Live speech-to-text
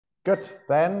Good.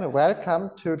 Then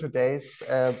welcome to today's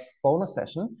bonus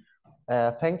session.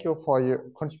 Thank you for your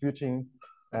contributing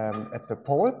at the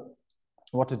poll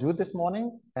what to do this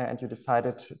morning, and you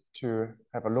decided to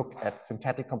have a look at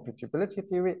synthetic computability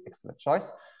theory. Excellent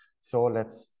choice. So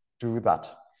let's do that.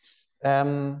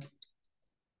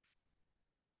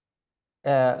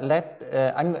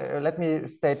 Let me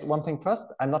state one thing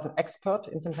first. I'm not an expert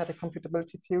in synthetic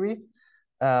computability theory,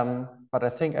 but I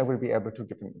think I will be able to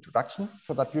give an introduction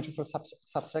to that beautiful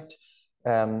subject.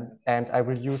 And I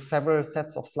will use several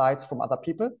sets of slides from other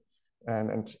people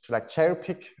and to like cherry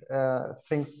pick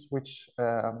things which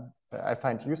I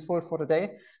find useful for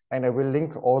today. And I will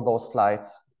link all those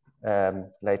slides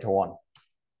later on.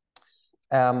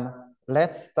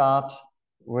 Let's start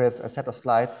with a set of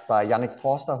slides by Yannick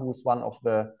Forster, who is one of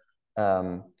the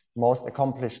most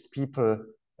accomplished people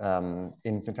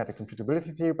in synthetic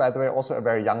computability theory. By the way, also a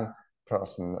very young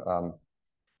person.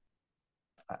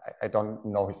 I don't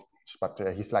know his age, but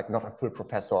he's like not a full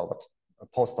professor, but a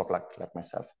postdoc like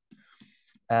myself.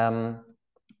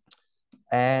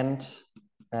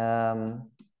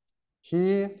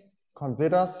 He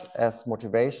considers as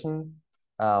motivation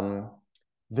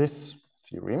this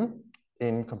theorem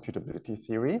in computability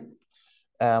theory.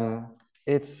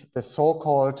 It's the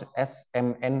so-called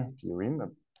SMN theorem, a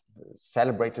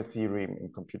celebrated theorem in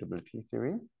computability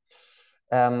theory.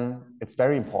 It's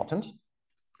very important,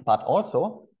 but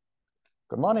also,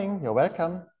 good morning, you're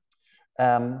welcome.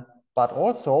 But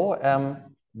also,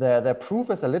 the proof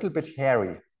is a little bit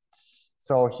hairy.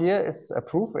 So here is a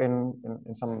proof in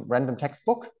some random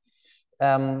textbook,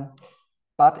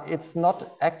 but it's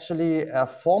not actually a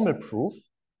formal proof.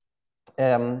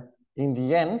 In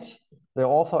the end, the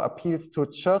author appeals to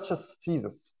Church's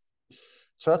thesis.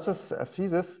 Church's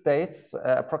thesis states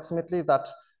approximately that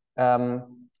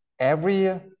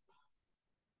every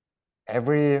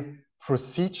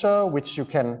procedure which you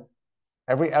can,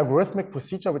 every algorithmic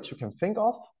procedure which you can think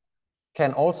of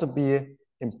can also be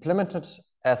implemented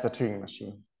as a Turing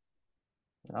machine.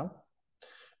 Yeah?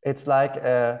 It's like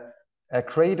a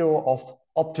credo of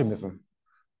optimism,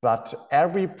 that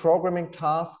every programming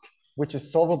task which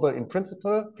is solvable in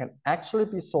principle can actually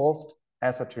be solved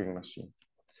as a Turing machine.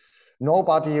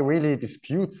 Nobody really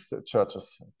disputes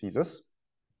Church's thesis,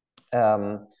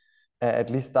 at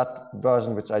least that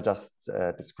version which I just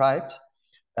described.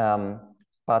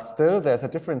 But still, there's a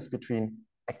difference between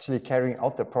actually carrying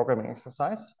out the programming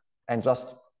exercise and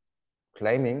just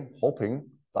claiming, hoping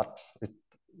that it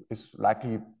is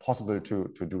likely possible to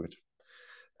do it.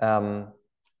 And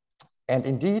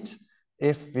indeed,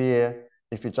 if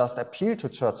we just appeal to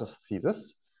Church's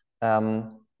thesis,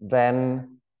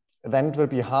 then it will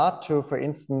be hard to, for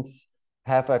instance,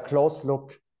 have a close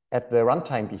look at the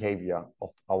runtime behavior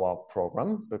of our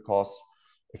program, because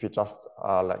if you just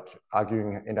are like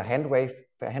arguing in a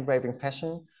hand-waving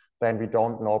fashion, then we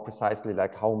don't know precisely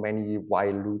like how many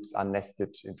while loops are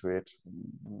nested into it,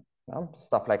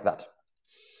 stuff like that.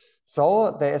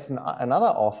 So there is another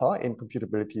author in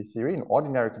computability theory, in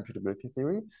ordinary computability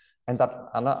theory, and that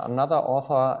another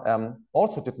author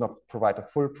also did not provide a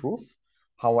full proof.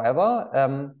 However,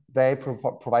 they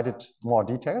provided more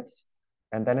details,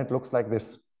 and then it looks like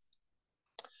this.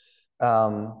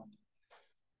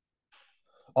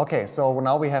 Okay, so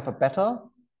now we have a better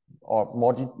or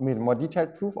more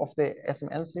detailed proof of the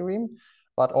SMN theorem,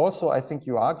 but also I think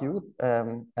you argue,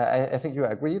 I think you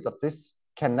agree that this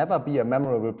can never be a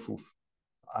memorable proof.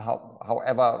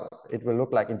 However, it will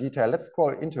look like in detail. Let's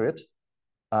scroll into it.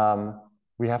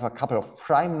 We have a couple of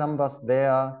prime numbers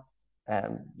there,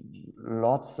 and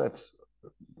lots of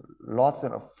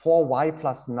 4y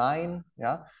plus 9.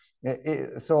 Yeah,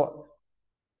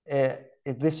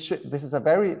 this is a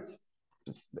very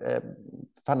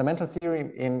fundamental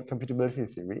theorem in computability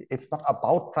theory. It's not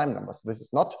about prime numbers. This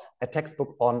is not a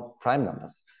textbook on prime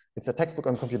numbers. It's a textbook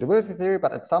on computability theory,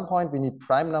 but at some point we need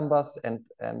prime numbers and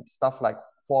stuff like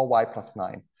 4y plus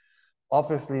 9.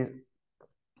 Obviously,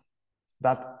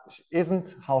 that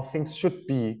isn't how things should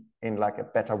be in like a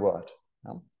better world.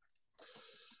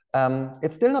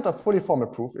 It's still not a fully formal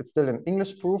proof. It's still an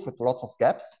English proof with lots of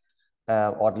gaps,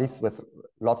 or at least with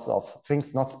lots of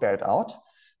things not spelled out.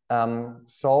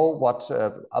 So what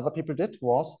other people did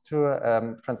was to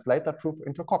translate that proof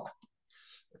into Coq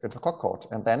code,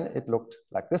 and then it looked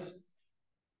like this.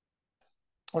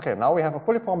 Okay, now we have a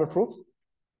fully formal proof.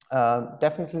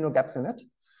 Definitely no gaps in it,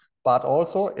 but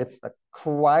also it's a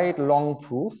quite long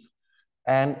proof,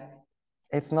 and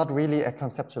it's not really a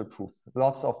conceptual proof.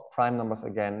 Lots of prime numbers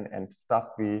again, and stuff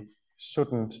we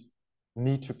shouldn't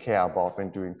need to care about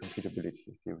when doing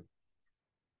computability theory.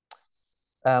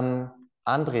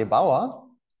 Andre Bauer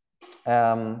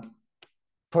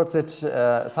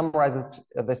summarizes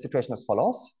the situation as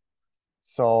follows.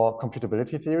 So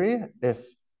computability theory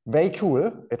is very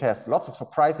cool. It has lots of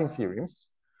surprising theorems.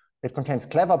 It contains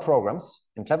clever programs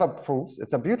and clever proofs.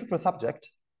 It's a beautiful subject,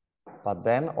 but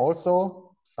then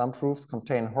also some proofs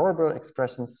contain horrible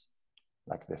expressions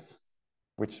like this,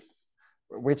 which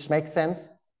makes sense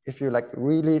if you like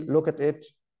really look at it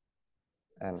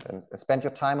and spend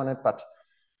your time on it, but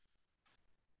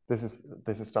this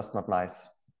is just not nice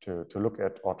to look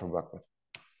at or to work with.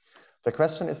 The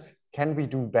question is, can we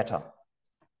do better?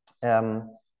 And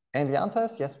the answer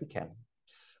is yes, we can,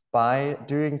 by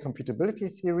doing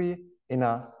computability theory in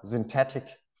a synthetic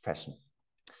fashion.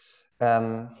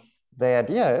 The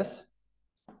idea is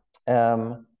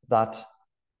that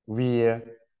we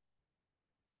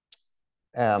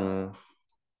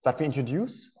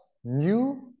introduce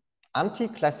new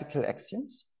anti-classical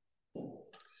axioms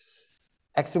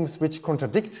which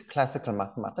contradict classical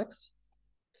mathematics,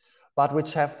 but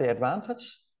which have the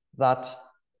advantage that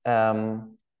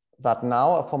that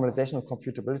now a formalization of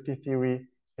computability theory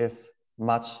is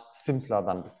much simpler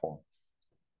than before.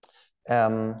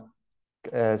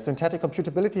 Synthetic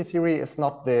computability theory is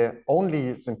not the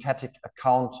only synthetic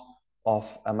account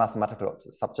of a mathematical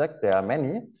subject. There are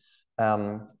many.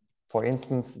 For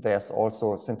instance, there's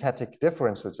also synthetic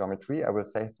differential geometry. I will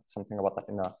say something about that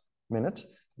in a minute.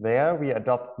 There we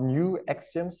adopt new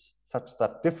axioms such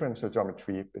that differential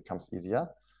geometry becomes easier.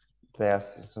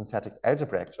 There's synthetic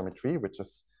algebraic geometry, which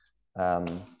is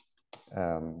an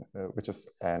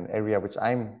area which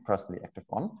I'm personally active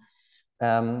on.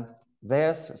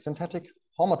 There's synthetic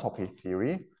homotopy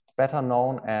theory, better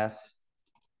known as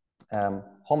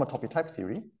homotopy type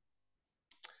theory.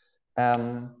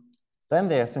 Then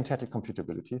there's synthetic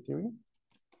computability theory.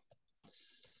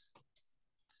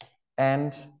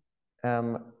 And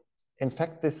in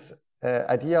fact, this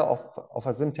idea of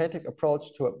a synthetic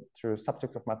approach to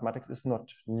subjects of mathematics is not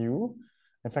new.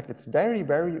 In fact, it's very,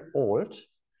 very old.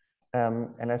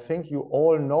 And I think you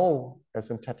all know a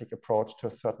synthetic approach to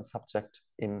a certain subject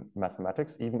in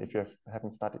mathematics, even if you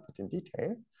haven't studied it in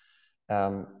detail.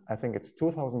 I think it's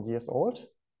 2,000 years old.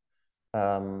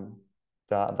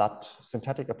 That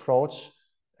synthetic approach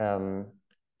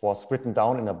was written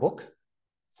down in a book.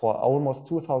 For almost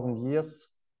 2,000 years,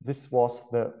 this was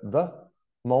the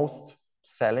most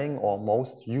selling or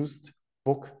most used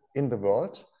book in the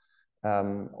world.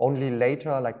 Only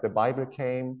later, like the Bible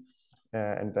came,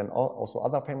 and then also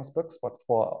other famous books, but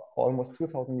for almost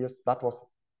 2,000 years, that was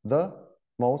the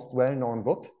most well-known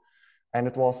book. And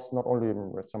it was not only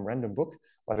some random book,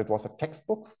 but it was a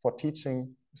textbook for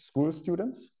teaching school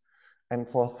students. And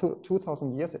for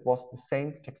 2,000 years, it was the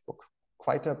same textbook,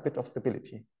 quite a bit of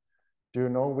stability. Do you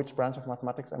know which branch of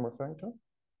mathematics I'm referring to?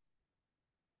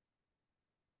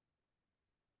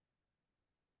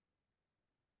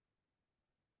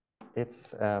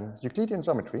 It's Euclidean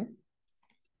geometry.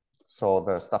 So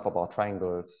the stuff about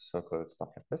triangles, circles, stuff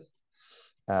like this.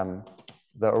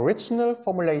 The original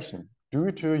formulation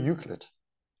due to Euclid,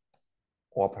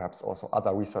 or perhaps also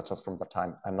other researchers from the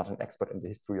time, I'm not an expert in the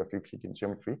history of Euclidean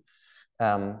geometry,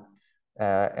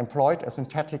 employed a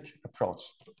synthetic approach.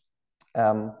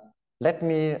 Let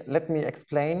me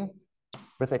explain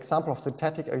with the example of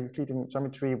synthetic Euclidean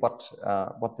geometry what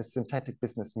the synthetic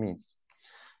business means.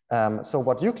 So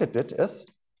what Euclid did is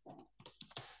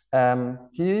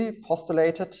he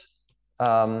postulated,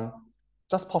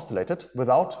 just postulated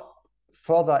without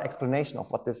further explanation of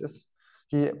what this is.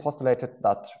 He postulated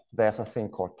that there's a thing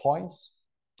called points,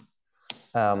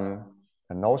 a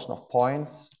notion of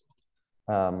points,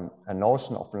 a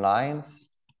notion of lines,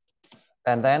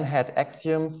 and then had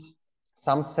axioms.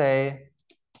 Some say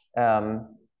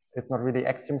it's not really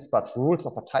axioms, but rules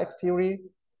of a type theory,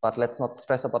 but let's not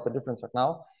stress about the difference right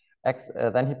now.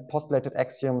 Then he postulated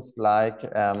axioms like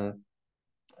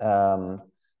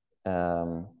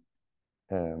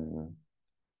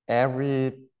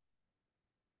every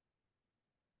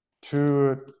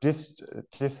two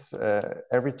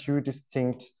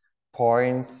distinct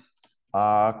points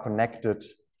are connected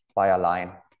by a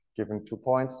line. Given 2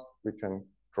 points, we can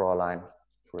draw a line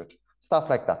through it. Stuff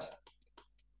like that.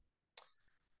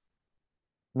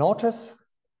 Notice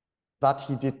that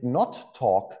he did not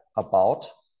talk about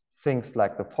things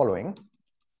like the following.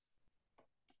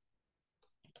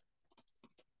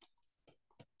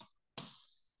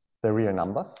 The real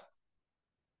numbers,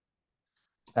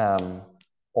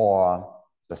 or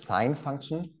the sine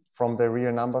function from the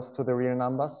real numbers to the real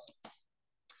numbers,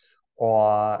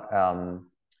 or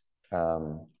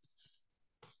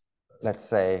let's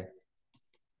say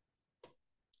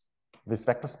this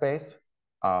vector space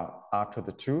r to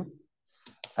the 2.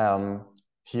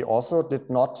 He also did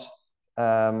not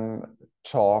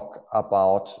talk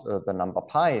about the number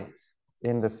pi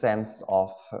in the sense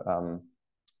of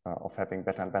having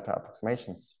better and better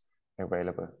approximations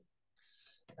available.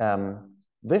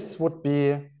 This would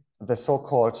be the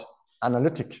so-called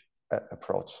analytic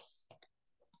approach.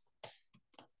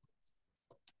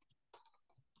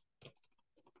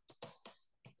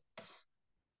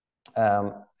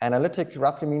 Analytic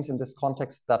roughly means in this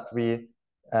context that we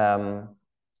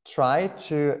try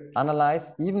to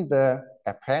analyze even the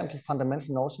apparently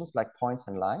fundamental notions like points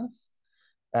and lines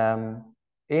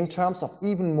in terms of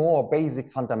even more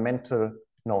basic fundamental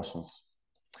notions.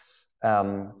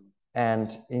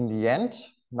 And in the end,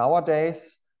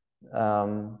 nowadays,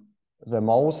 the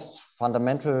most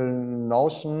fundamental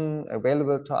notion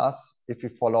available to us, if we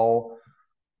follow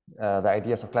the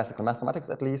ideas of classical mathematics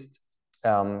at least,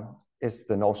 is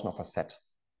the notion of a set.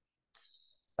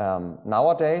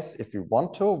 Nowadays, if we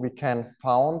want to, we can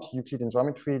found Euclidean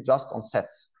geometry just on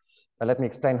sets. Let me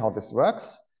explain how this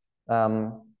works.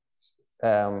 So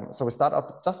we start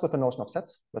up just with the notion of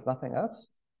sets, with nothing else.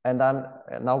 And then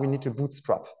now we need to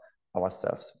bootstrap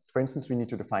ourselves. For instance, we need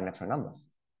to define natural numbers.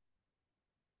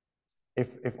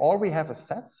 If all we have is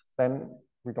sets, then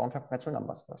we don't have natural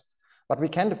numbers first. But we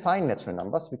can define natural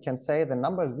numbers. We can say the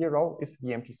number 0 is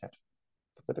the empty set.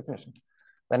 That's the definition.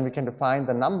 Then we can define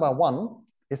the number 1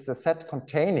 is the set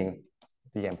containing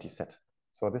the empty set.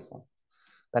 So this one.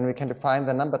 Then we can define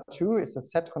the number 2 is the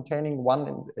set containing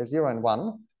 0 and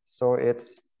 1. So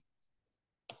it's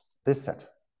this set.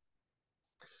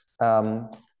 And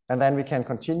then we can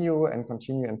continue and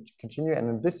continue and continue. And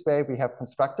in this way, we have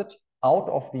constructed out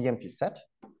of the empty set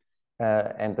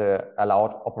and the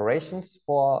allowed operations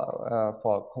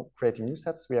for creating new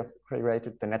sets, we have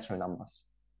created the natural numbers.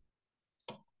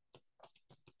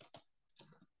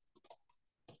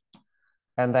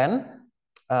 And then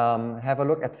have a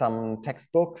look at some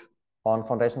textbook on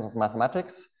foundations of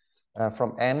mathematics.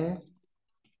 From n,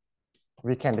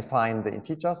 we can define the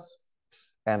integers.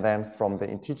 And then from the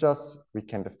integers, we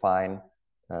can define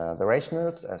the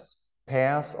rationals as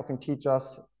pairs of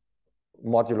integers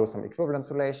modulo some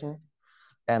equivalence relation.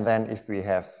 And then if we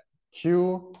have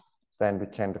q, then we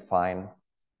can define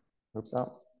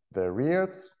the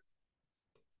reals.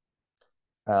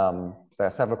 There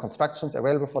are several constructions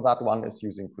available for that. One is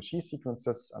using Cauchy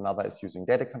sequences, another is using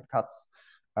data cuts.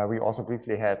 We also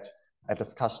briefly had a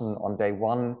discussion on day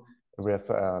 1 with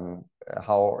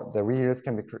how the reals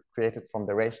can be created from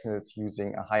the rationals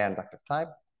using a higher inductive type.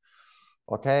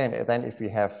 Okay, and then if we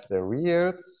have the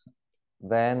reals,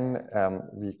 then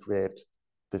we create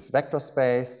this vector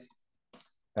space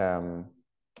R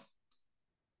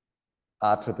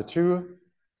to the 2,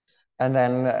 and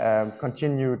then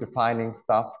continue defining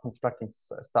stuff, constructing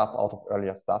stuff out of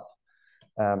earlier stuff,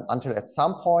 until at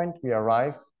some point we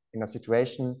arrive in a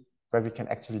situation where we can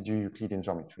actually do Euclidean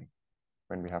geometry,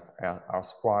 when we have R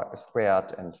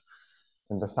squared and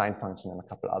the sine function and a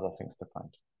couple other things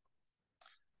defined.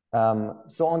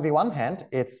 So on the one hand,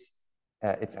 it's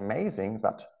amazing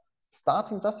that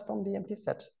starting just from the empty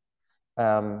set,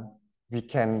 we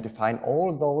can define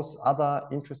all those other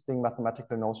interesting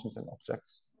mathematical notions and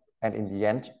objects, and in the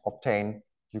end obtain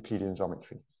Euclidean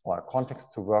geometry, or a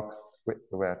context to work with,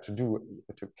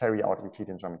 to carry out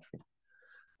Euclidean geometry.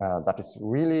 That is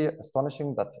really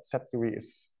astonishing that set theory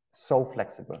is so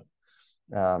flexible.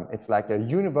 It's like a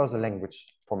universal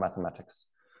language for mathematics,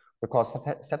 because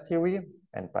set theory,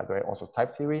 and by the way also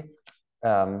type theory,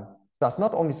 does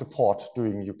not only support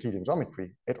doing Euclidean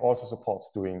geometry, it also supports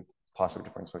doing partial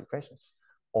differential equations,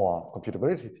 or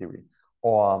computability theory,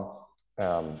 or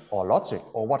logic,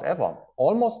 or whatever.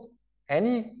 Almost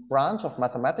any branch of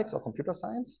mathematics or computer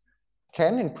science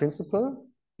can, in principle,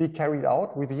 be carried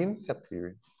out within set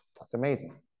theory. That's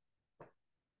amazing.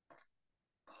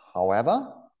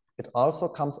 However, it also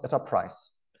comes at a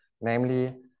price.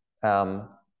 Namely,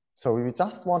 so we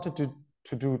just wanted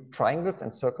to do triangles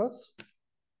and circles,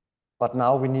 but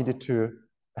now we needed to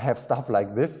have stuff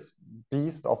like this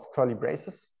beast of curly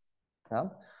braces. Yeah?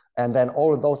 And then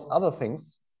all of those other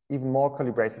things, even more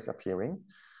curly braces appearing.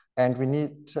 And we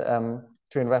need to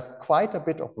invest quite a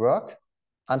bit of work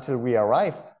until we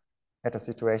arrive at a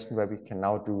situation where we can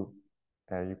now do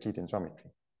Euclidean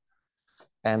geometry.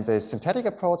 And the synthetic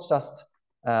approach just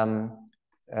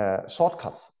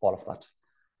shortcuts all of that.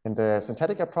 In the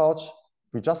synthetic approach,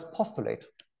 we just postulate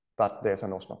that there's a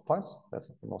notion of points, there's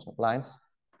a notion of lines,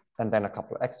 and then a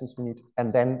couple of axioms we need,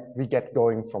 and then we get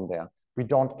going from there. We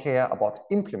don't care about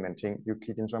implementing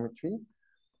Euclidean geometry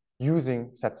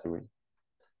using set theory.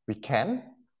 We can,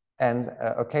 and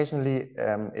occasionally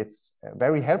it's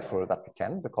very helpful that we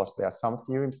can, because there are some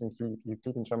theorems in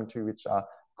Euclidean geometry which are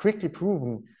quickly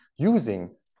proven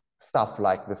using stuff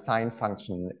like the sine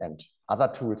function and other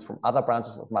tools from other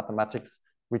branches of mathematics,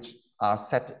 which are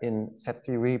set in set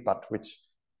theory, but which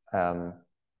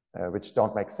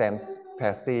don't make sense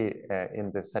per se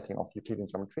in the setting of Euclidean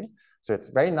geometry. So it's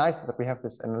very nice that we have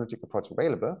this analytic approach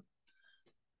available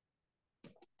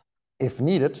if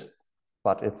needed,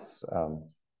 but it's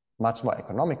much more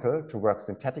economical to work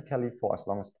synthetically for as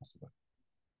long as possible.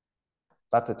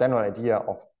 That's a general idea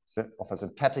of a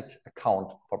synthetic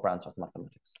account for branch of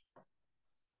mathematics.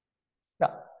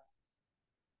 Yeah.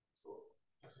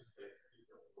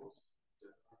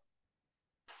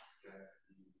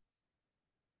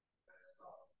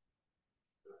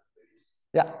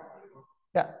 Yeah.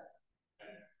 Yeah.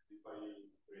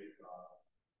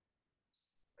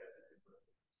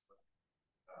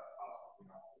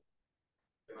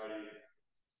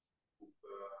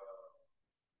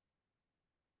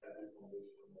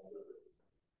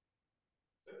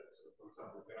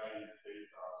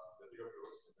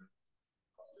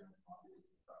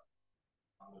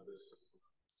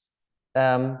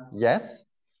 Yes,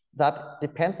 that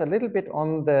depends a little bit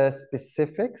on the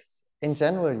specifics. In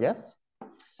general, yes.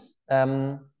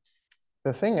 The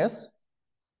thing is,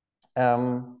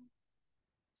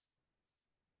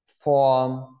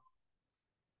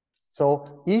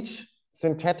 so each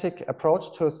synthetic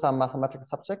approach to some mathematical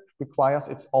subject requires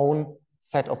its own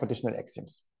set of additional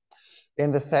axioms.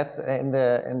 In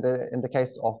the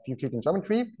case of Euclidean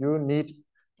geometry, you need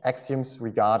axioms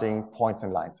regarding points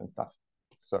and lines and stuff,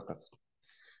 circles.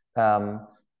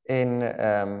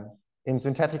 In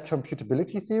synthetic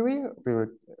computability theory,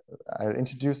 I'll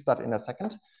introduce that in a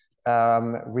second.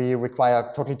 We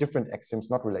require totally different axioms,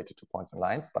 not related to points and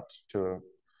lines, but to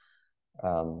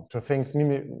things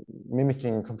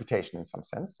mimicking computation in some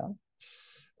sense.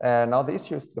 Now the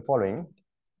issue is the following.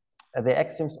 The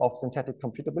axioms of synthetic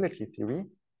computability theory,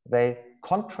 they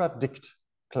contradict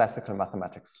classical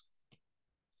mathematics.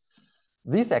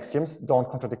 These axioms don't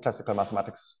contradict classical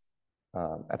mathematics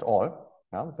at all.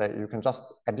 You can just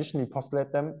additionally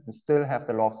postulate them and still have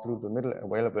the laws through the middle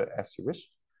available as you wish.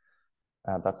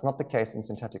 That's not the case in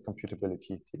synthetic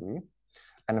computability theory.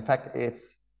 And in fact,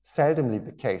 it's seldomly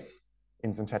the case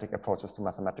in synthetic approaches to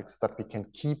mathematics that we can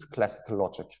keep classical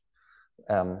logic.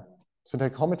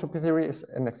 Synthetic homotopy theory is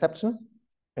an exception,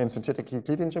 and synthetic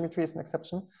Euclidean geometry is an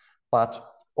exception. But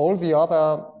all the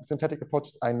other synthetic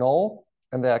approaches I know,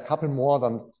 and there are a couple more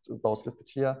than those listed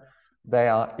here, they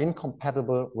are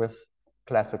incompatible with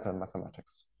classical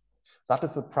mathematics. That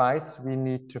is the price we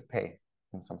need to pay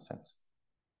in some sense.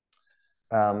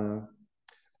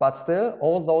 But still,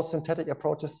 all those synthetic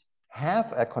approaches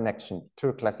have a connection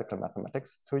to classical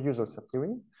mathematics, to usual set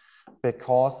theory,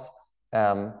 because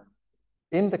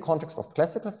in the context of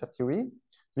classical set theory,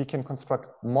 we can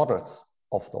construct models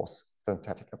of those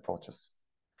synthetic approaches.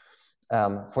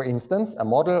 For instance, a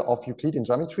model of Euclidean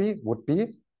geometry would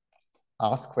be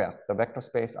R squared, the vector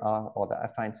space R or the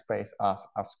affine space R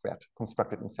squared,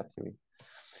 constructed in set theory.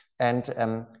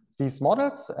 And these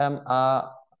models then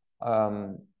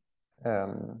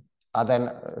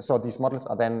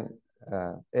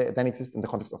exist in the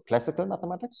context of classical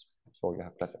mathematics. So you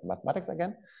have classical mathematics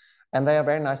again, and they are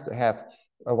very nice to have.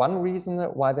 One reason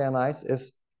why they are nice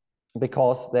is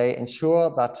because they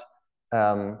ensure that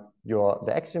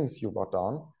the axioms you wrote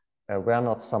down were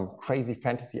not some crazy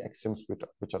fantasy axioms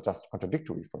which are just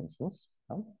contradictory, for instance.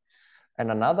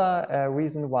 And another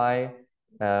reason why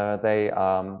the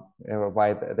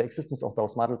existence of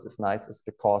those models is nice is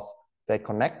because they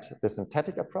connect the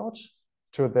synthetic approach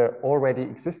to the already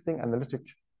existing analytic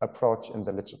approach in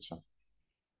the literature.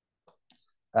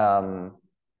 I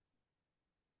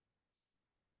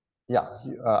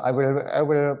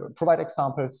will provide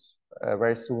examples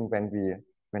very soon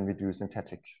when we do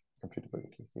synthetic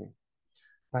computability theory.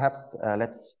 Perhaps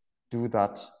let's do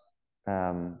that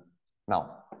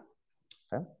now.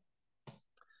 Okay.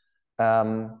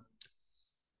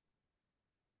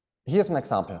 Here's an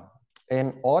example.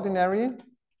 In ordinary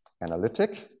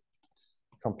analytic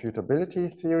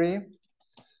computability theory,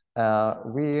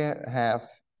 we have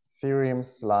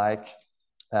theorems like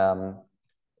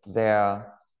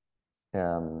there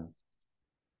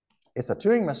is a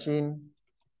Turing machine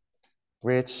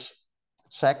which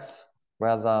checks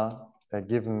whether a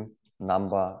given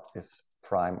number is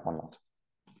prime or not.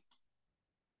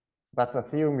 That's a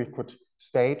theorem we could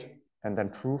state and then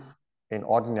prove in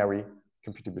ordinary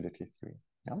computability theory.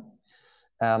 Yeah?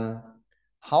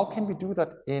 How can we do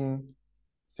that in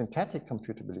synthetic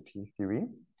computability theory?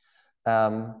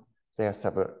 There are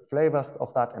several flavors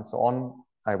of that and so on.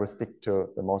 I will stick to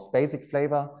the most basic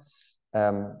flavor.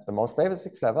 The most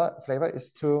basic flavor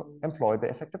is to employ the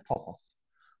effective topos.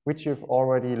 which you've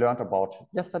already learned about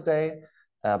yesterday,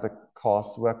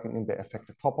 because working in the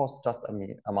effective topos just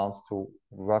amounts to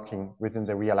working within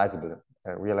the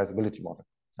realizability model.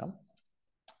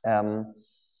 Yeah?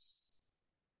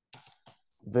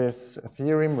 This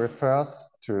theorem refers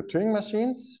to Turing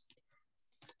machines,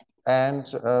 and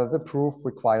the proof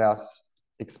requires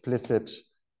explicit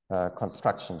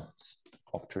constructions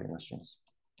of Turing machines.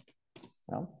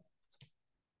 Yeah?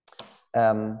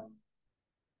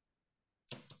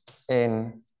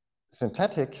 In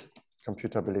synthetic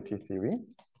computability theory,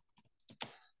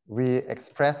 we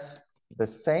express the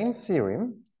same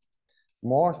theorem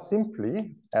more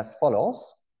simply as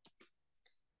follows.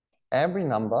 Every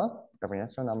natural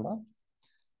number,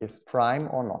 is prime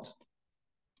or not.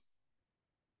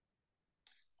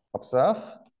 Observe,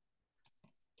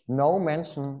 no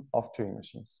mention of Turing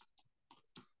machines.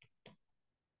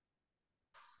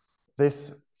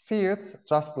 This feels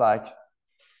just like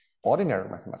ordinary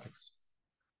mathematics,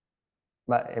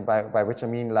 by which I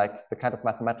mean like the kind of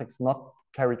mathematics not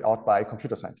carried out by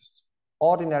computer scientists.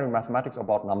 Ordinary mathematics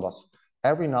about numbers.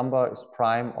 Every number is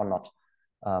prime or not.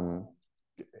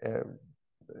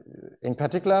 In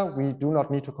particular, we do not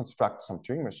need to construct some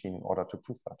Turing machine in order to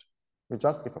prove that. We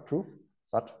just give a proof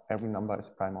that every number is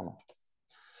prime or not.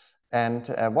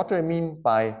 And what do I mean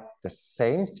by the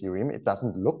same theorem? It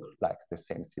doesn't look like the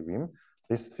same theorem.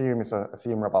 This theorem is a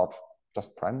theorem about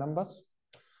just prime numbers.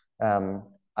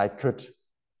 I could,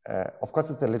 of course,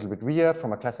 it's a little bit weird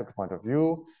from a classical point of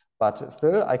view, but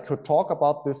still I could talk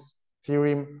about this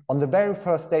theorem on the very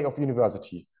first day of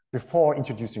university before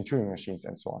introducing Turing machines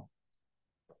and so on.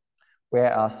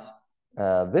 Whereas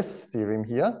this theorem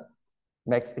here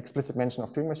makes explicit mention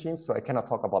of Turing machines, so I cannot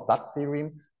talk about that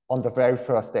theorem on the very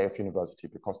first day of university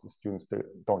because the students still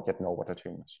don't yet know what a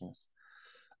Turing machine is.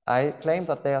 I claim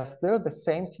that they are still the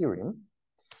same theorem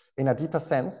in a deeper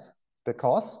sense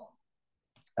because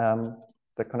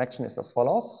the connection is as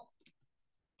follows.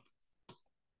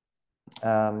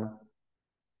 The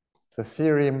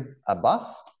theorem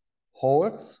above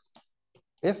holds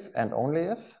if and only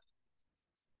if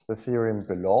the theorem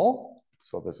below,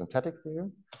 so the synthetic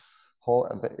theorem,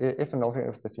 if and only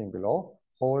if the theorem below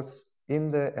holds in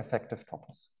the effective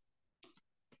topos.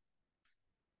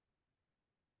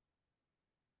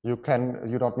 You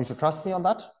don't need to trust me on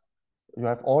that. You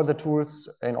have all the tools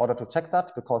in order to check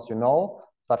that because you know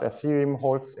that a theorem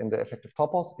holds in the effective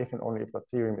topos if and only if the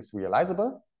theorem is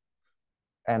realizable.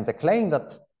 And the claim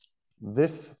that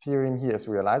this theorem here is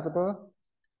realizable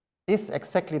is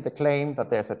exactly the claim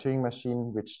that there's a Turing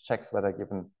machine which checks whether a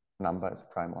given number is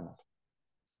prime or not.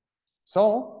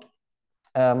 So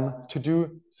to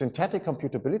do synthetic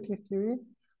computability theory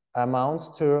amounts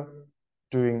to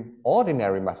doing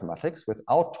ordinary mathematics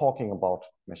without talking about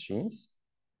machines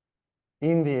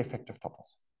in the effective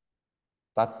topos.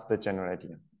 That's the general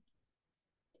idea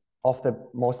of the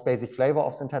most basic flavor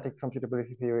of synthetic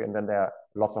computability theory, and then there are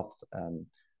lots of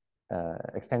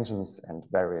extensions and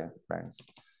variants.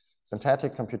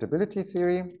 Synthetic computability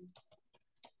theory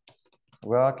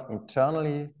work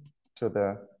internally to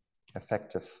the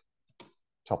effective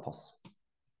topos.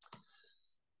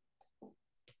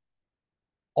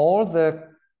 All the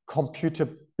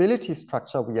computability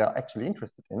structure we are actually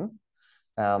interested in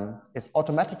is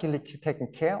automatically taken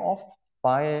care of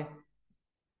by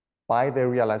the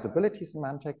realizability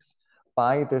semantics,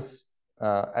 by this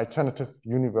alternative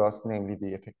universe, namely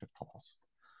the effective topos,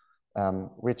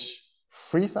 which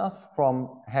frees us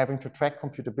from having to track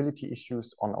computability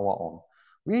issues on our own.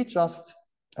 We just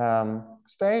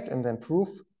state and then prove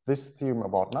this theorem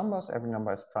about numbers, every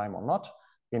number is prime or not.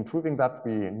 In proving that,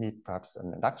 we need perhaps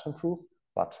an induction proof,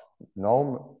 but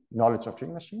no knowledge of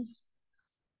Turing machines.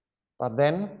 But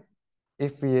then,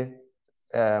 if we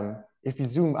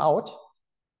zoom out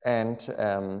and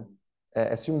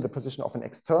assume the position of an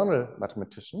external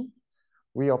mathematician,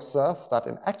 we observe that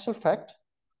in actual fact,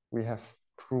 we have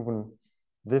proven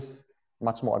this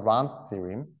much more advanced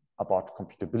theorem about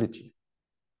computability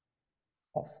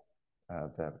of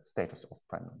the status of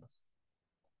prime numbers.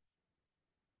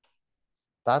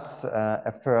 That's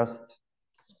a first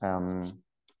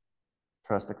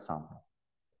example.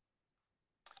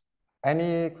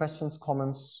 Any questions,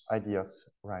 comments, ideas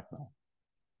right now?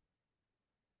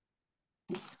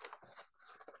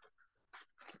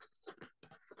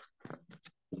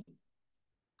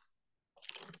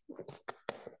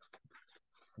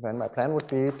 Then my plan would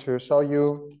be to show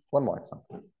you one more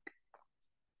example.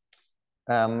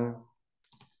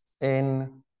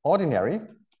 In ordinary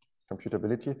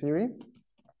computability theory,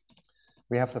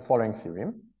 we have the following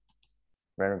theorem,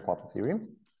 very important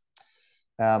theorem.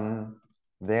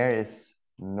 There is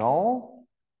no,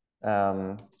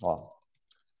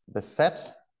 the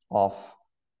set of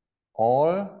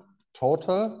all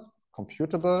total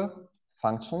computable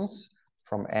functions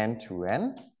from n to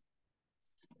n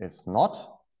is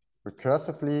not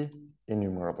recursively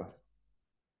enumerable.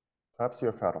 Perhaps you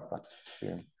have heard of that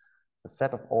theorem. The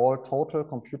set of all total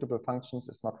computable functions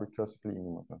is not recursively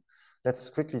enumerable. Let's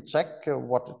quickly check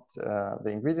the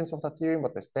ingredients of that theorem,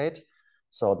 what they state.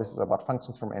 So this is about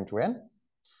functions from n to n.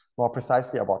 More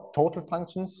precisely about total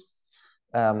functions.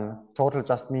 Total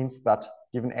just means that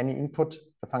given any input,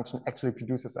 the function actually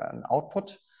produces an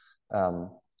output.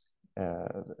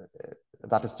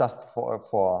 That is just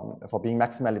for being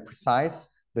maximally precise.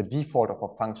 The default of a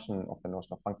function, of the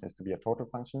notion of function, is to be a total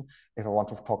function. If I want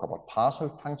to talk about partial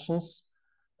functions,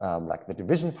 like the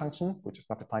division function, which is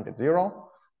not defined at 0,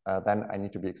 then I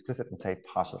need to be explicit and say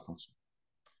partial function.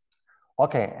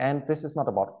 Okay, and this is not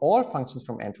about all functions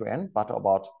from n to n, but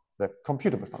about the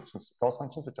computable functions, those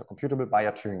functions which are computable by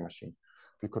a Turing machine.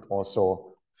 We could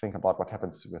also think about what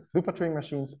happens with super Turing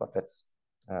machines, but let's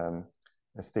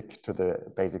stick to the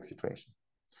basic situation.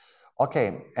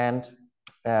 Okay, and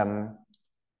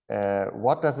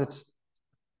what does it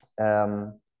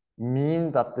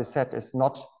mean that the set is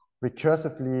not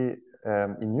recursively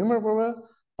enumerable?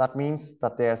 That means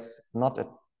that there's not a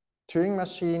Turing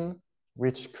machine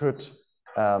which could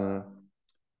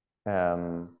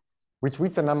which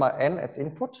reads a number n as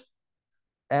input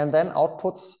and then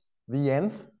outputs the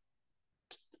nth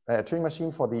Turing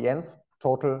machine for the nth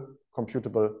total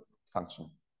computable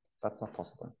function. That's not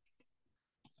possible.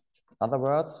 In other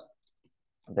words,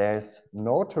 there's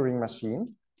no Turing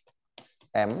machine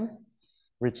M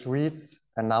which reads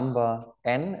a number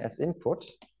n as input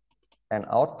and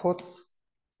outputs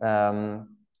a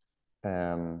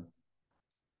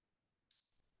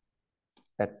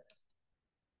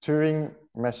Turing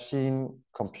machine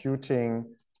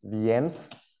computing the nth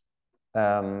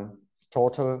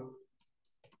total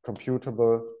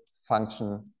computable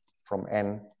function from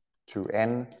n to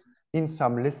n in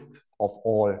some list of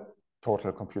all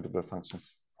total computable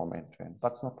functions from n to n.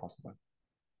 That's not possible.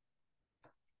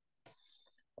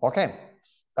 Okay.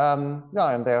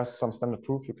 Yeah, and there's some standard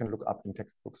proof you can look up in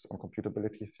textbooks on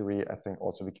computability theory. I think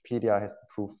also Wikipedia has the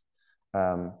proof.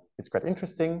 It's quite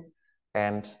interesting.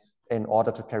 And in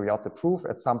order to carry out the proof,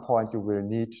 at some point you will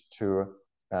need to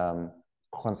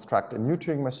construct a new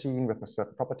Turing machine with a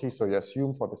certain property. So you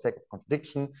assume, for the sake of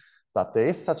contradiction, that there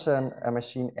is such a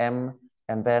machine M,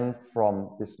 and then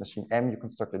from this machine M you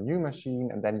construct a new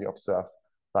machine, and then you observe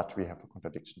that we have a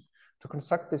contradiction. To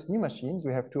construct this new machine,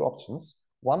 you have two options.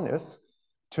 One is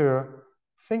to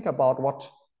think about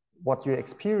what your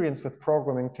experience with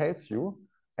programming tells you,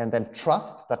 and then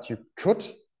trust that you could,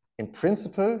 in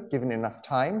principle, given enough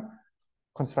time,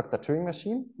 construct the Turing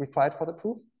machine required for the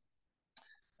proof.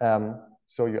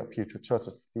 So you appeal to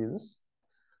Church's thesis.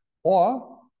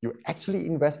 Or you actually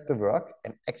invest the work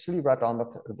and actually write down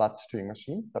that Turing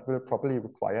machine. That will probably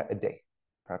require a day,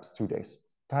 perhaps 2 days,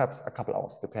 perhaps a couple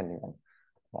hours, depending on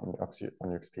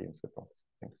your experience with those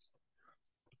things.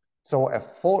 So a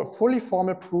fully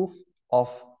formal proof of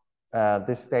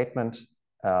this statement,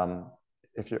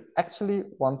 if you actually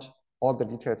want all the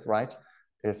details right,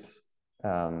 is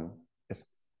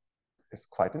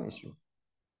quite an issue.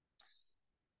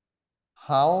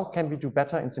 How can we do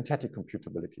better in synthetic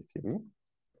computability theory?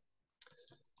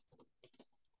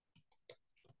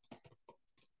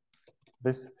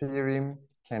 This theorem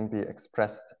can be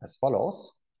expressed as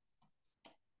follows.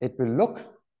 It will look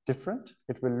different,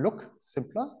 it will look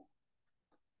simpler,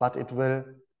 but it will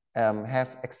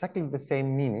have exactly the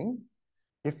same meaning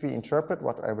if we interpret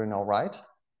what I will now write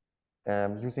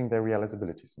using the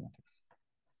realizability semantics.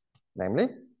 Namely,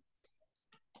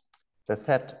 the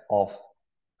set of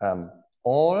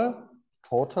all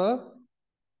total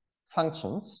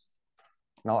functions,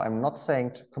 now I'm not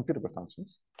saying computable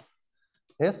functions,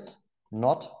 is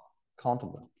not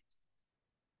countable.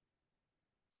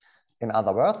 In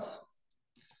other words,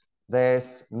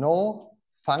 there's no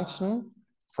function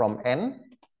from n,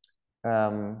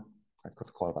 I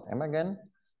could call that m again,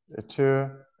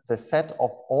 to the set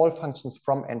of all functions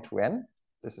from n to n.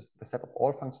 This is the set of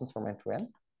all functions from n to n.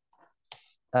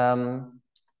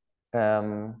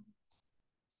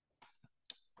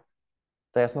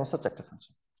 There's no surjective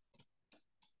function.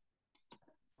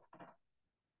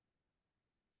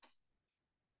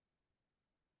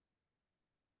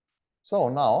 So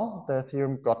now the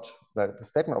theorem the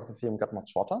statement of the theorem got much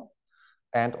shorter,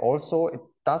 and also it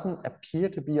doesn't appear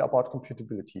to be about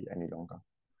computability any longer.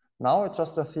 Now it's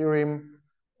just a theorem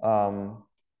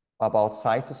about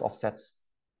sizes of sets.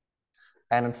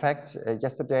 And in fact,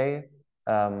 yesterday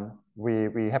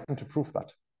we happened to prove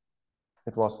that.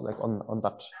 It was like on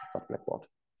that blackboard.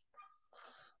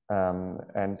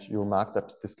 And you'll mark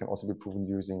that this can also be proven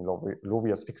using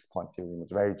Lovia's fixed point theorem,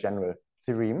 a very general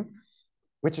theorem,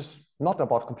 which is not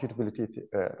about computability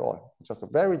at all. It's just a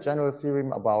very general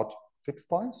theorem about fixed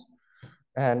points.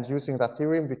 And using that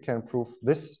theorem, we can prove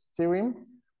this theorem,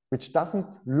 which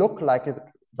doesn't look like it,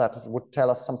 that it would tell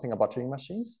us something about Turing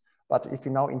machines. But if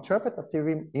we now interpret the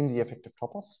theorem in the effective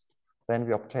topos, then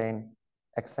we obtain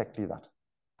exactly that.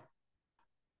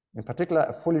 In particular,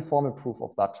 a fully formal proof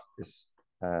of that is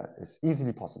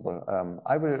easily possible.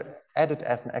 I will add it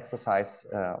as an exercise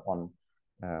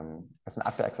as an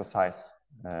ACTA exercise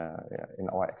in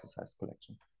our exercise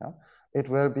collection. Yeah? It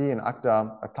will be in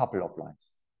ACTA a couple of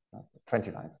lines,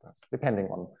 20 lines perhaps, depending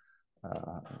on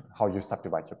how you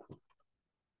subdivide your proof.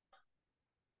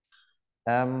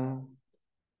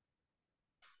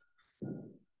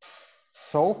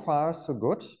 So far, so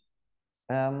good.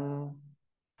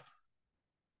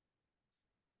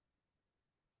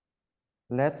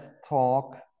 Let's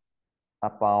talk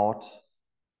about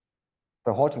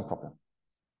the halting problem.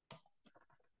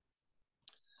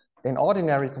 In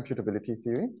ordinary computability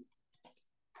theory,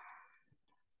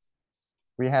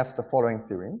 we have the following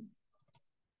theorem.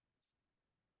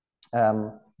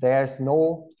 There is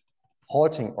no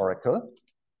halting oracle.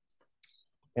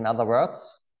 In other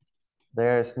words,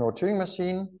 there is no Turing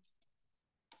machine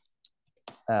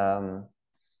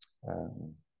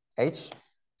H,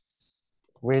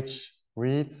 which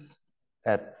reads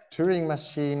a Turing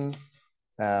machine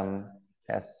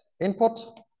as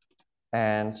input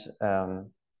and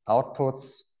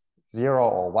outputs 0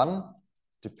 or 1,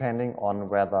 depending on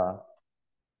whether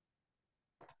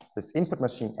this input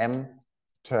machine M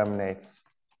terminates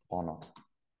or not.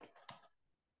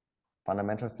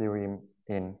 Fundamental theorem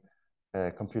in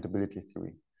computability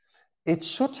theory. It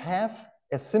should have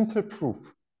a simple proof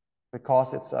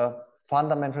because it's a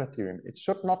fundamental theorem. It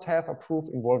should not have a proof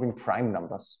involving prime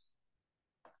numbers.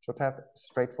 It should have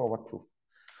straightforward proof.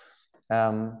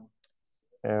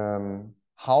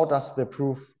 How does the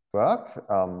proof work?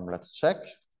 Let's check.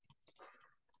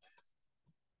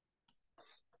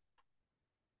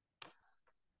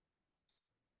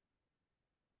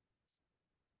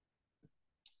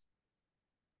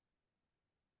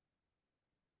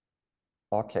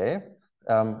 Okay,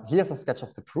 here's a sketch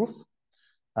of the proof.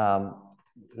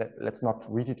 Let's not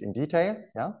read it in detail.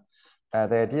 Yeah,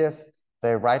 the idea is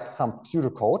they write some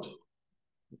pseudocode,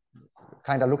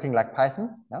 kind of looking like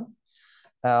Python. Yeah,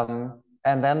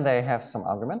 and then they have some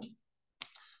argument,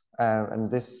 and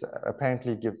this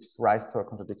apparently gives rise to a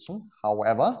contradiction.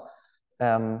 However,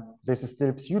 this is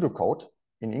still pseudocode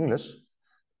in English.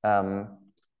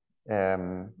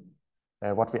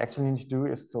 What we actually need to do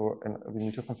is we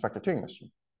need to construct a Turing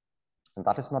machine. And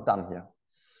that is not done here.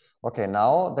 Okay,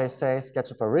 now they say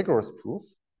sketch of a rigorous proof.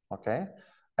 Okay,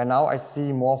 and now I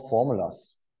see more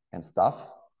formulas and stuff.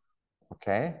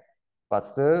 Okay, but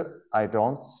still I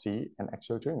don't see an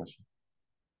actual Turing machine.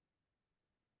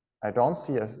 I don't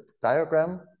see a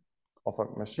diagram of a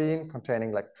machine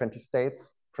containing like 20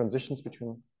 states, transitions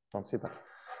between, don't see that.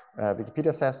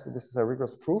 Wikipedia says this is a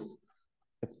rigorous proof.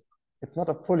 It's not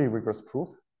a fully rigorous proof.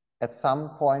 At some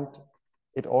point,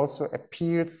 it also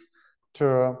appeals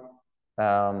to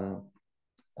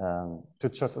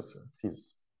Chaucer's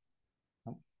thesis.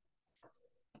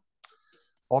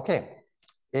 Okay,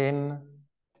 in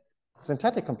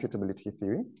synthetic computability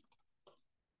theory,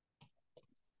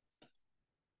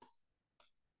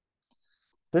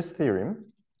 this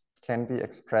theorem can be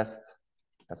expressed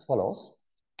as follows.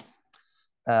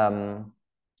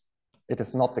 It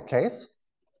is not the case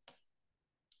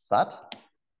that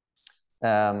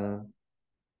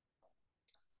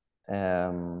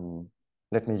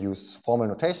let me use formal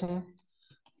notation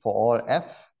for all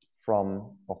f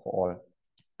or for all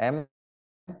m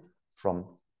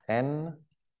from n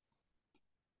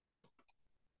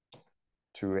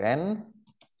to n,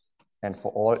 and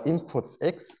for all inputs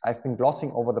x. I've been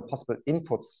glossing over the possible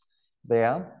inputs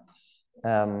there.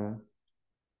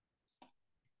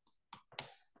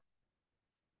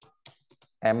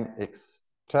 Mx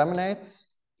terminates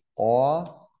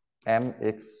or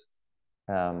Mx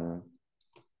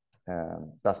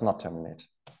does not terminate.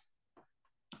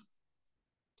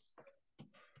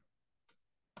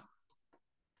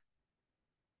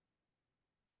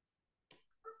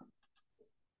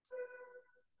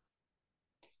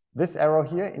 This arrow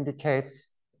here indicates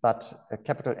that a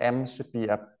capital M should be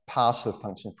a partial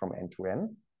function from n to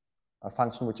n, a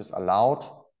function which is allowed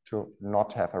to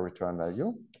not have a return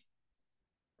value.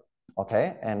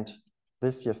 Okay, and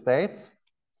this here states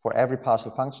for every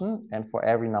partial function and for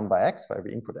every number x, for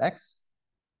every input x,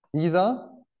 either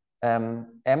m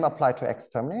applied to x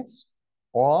terminates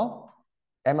or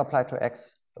m applied to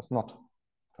x does not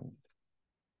permit.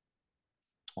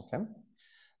 Okay.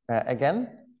 Again,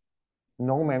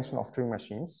 no mention of Turing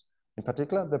machines. In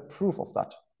particular, the proof of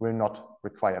that will not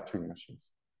require Turing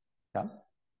machines. Yeah.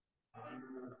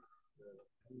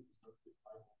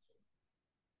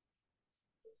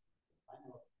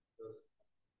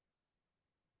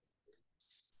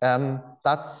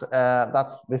 That's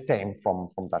the same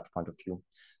from that point of view.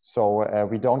 So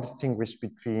we don't distinguish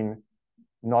between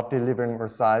not delivering a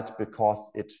result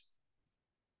because it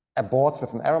aborts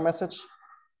with an error message,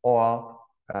 or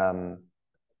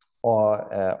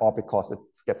because it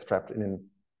gets trapped in an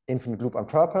infinite loop on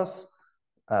purpose,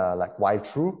 like while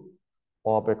true,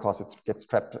 or because it gets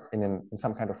trapped in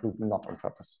some kind of loop not on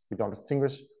purpose. We don't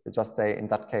distinguish. We just say in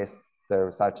that case the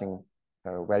resulting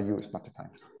value is not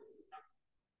defined.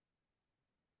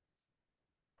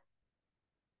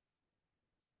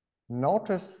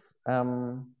 Notice,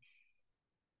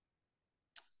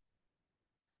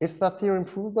 is that theorem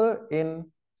provable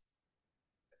in,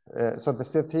 so the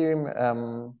theorem,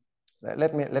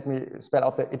 let me spell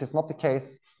out that it is not the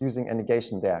case using a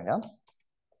negation there, yeah?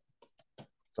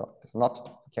 So it's not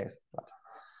the case. But,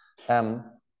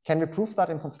 can we prove that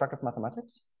in constructive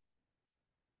mathematics?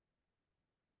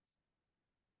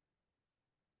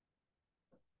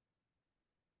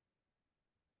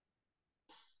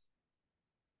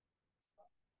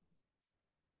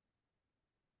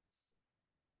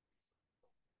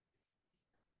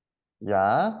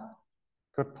 Yeah,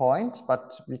 good point,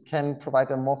 but we can provide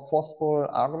a more forceful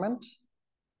argument.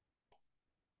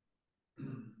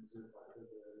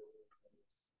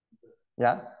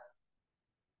 Yeah.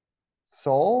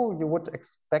 So you would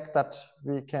expect that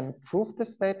we can prove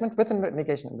this statement with a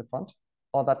negation in the front,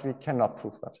 or that we cannot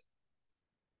prove that?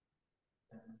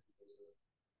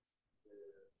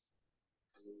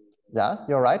 Yeah,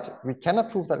 you're right. We cannot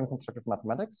prove that in constructive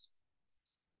mathematics.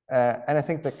 And I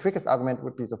think the quickest argument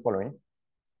would be the following.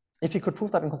 If you could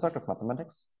prove that in constructive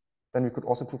mathematics, then we could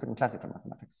also prove it in classical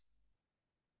mathematics.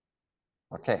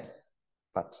 Okay,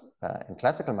 but in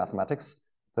classical mathematics,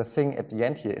 the thing at the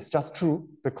end here is just true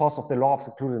because of the law of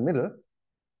secluded middle.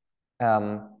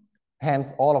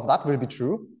 Hence, all of that will be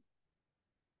true.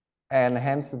 And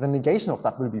hence, the negation of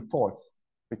that will be false.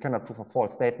 We cannot prove a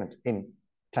false statement in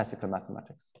classical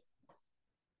mathematics.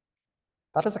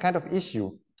 That is a kind of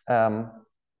issue.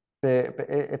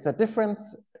 It's a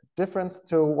difference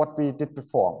to what we did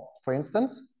before. For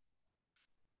instance,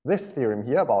 this theorem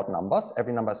here about numbers,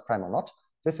 every number is prime or not,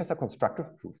 this is a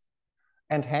constructive proof.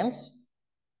 And hence,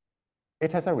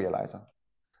 it has a realizer.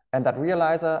 And that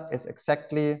realizer is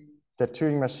exactly the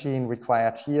Turing machine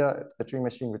required here, the Turing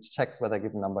machine which checks whether a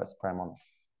given number is prime or not.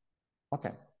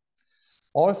 Okay.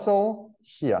 Also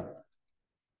here,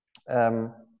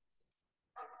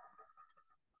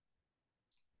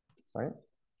 sorry,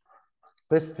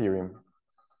 this theorem,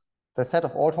 the set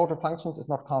of all total functions is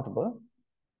not countable.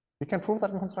 We can prove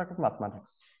that in constructive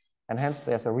mathematics. And hence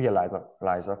there's a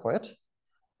realizer for it.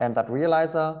 And that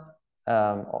realizer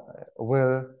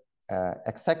will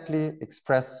exactly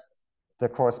express the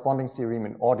corresponding theorem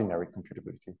in ordinary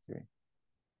computability theory.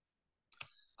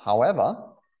 However,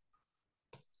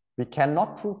 we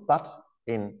cannot prove that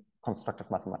in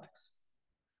constructive mathematics.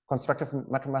 Constructive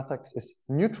mathematics is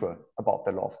neutral about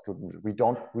the law of excluded middle. We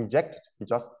don't reject it. We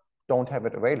just don't have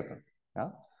it available.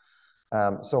 Yeah.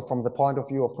 So from the point of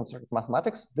view of constructive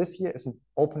mathematics, this here is an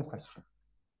open question.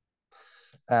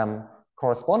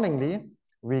 Correspondingly,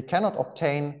 we cannot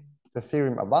obtain the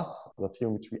theorem above, the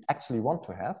theorem which we actually want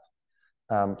to have,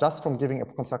 just from giving a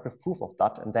constructive proof of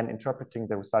that and then interpreting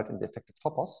the result in the effective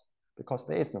topos, because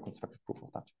there is no constructive proof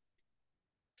of that.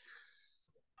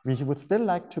 We would still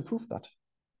like to prove that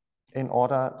in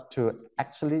order to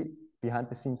actually behind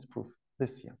the scenes prove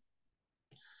this here.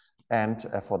 And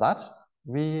for that,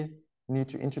 we need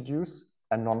to introduce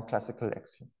a non-classical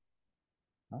axiom.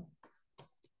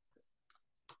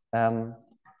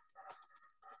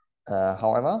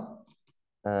 However,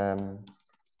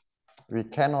 we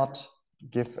cannot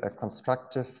give a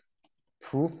constructive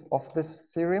proof of this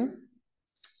theorem,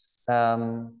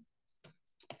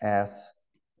 as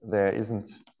there isn't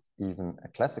even a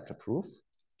classical proof.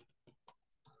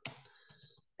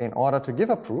 In order to give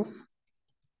a proof,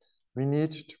 we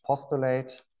need to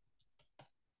postulate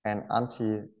an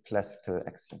anti-classical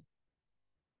axiom.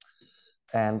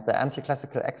 And the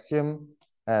anti-classical axiom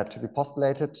to be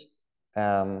postulated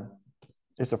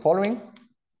is the following.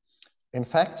 In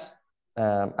fact,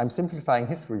 I'm simplifying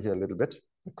history here a little bit,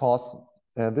 because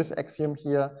this axiom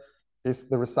here is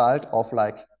the result of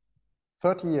like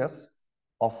 30 years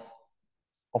of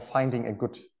finding a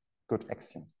good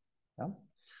axiom. Yeah?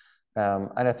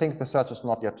 And I think the search is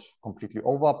not yet completely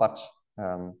over, but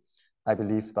I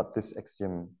believe that this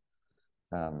axiom,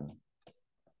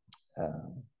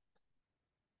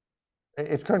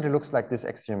 it currently looks like this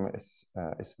axiom is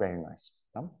very nice.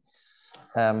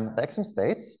 The axiom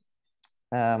states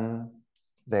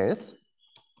there is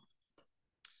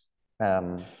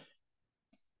a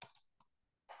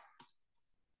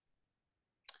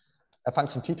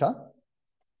function theta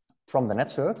from the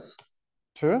naturals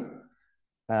to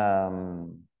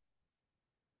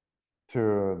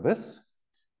this,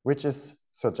 which is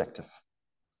surjective.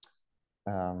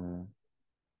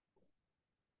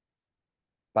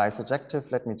 By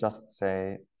surjective, let me just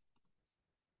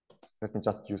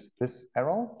use this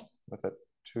arrow with the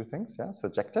two things, yeah,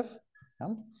 surjective.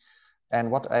 Yeah.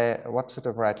 And what should I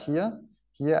write here?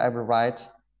 Here I will write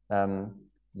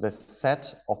the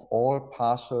set of all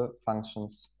partial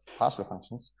functions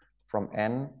from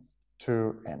n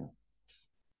to n.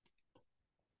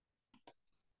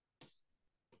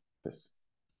 This,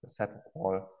 the set of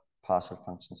all partial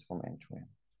functions from n to n.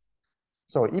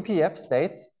 So EPF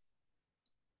states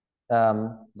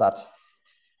that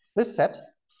this set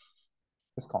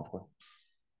is countable,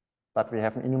 but we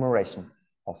have an enumeration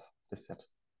of this set.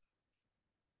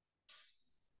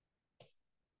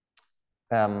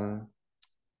 And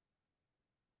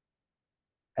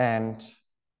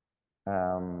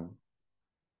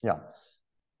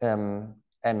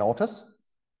notice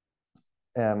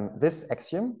this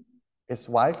axiom is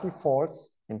wildly false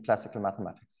in classical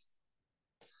mathematics,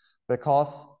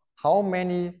 because how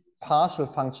many partial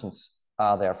functions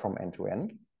are there from n to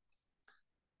n?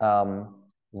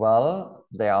 Well,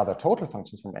 there are the total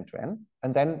functions from n to n,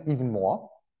 and then even more.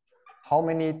 How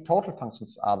many total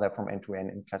functions are there from n to n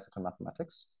in classical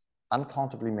mathematics?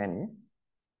 Uncountably many.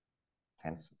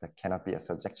 Hence, there cannot be a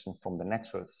surjection from the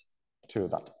naturals to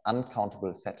that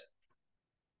uncountable set.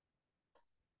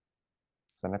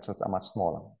 The naturals are much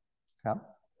smaller. Yeah.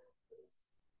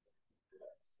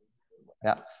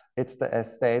 Yeah, it's the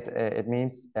state. It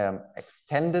means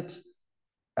extended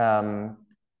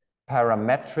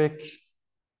parametric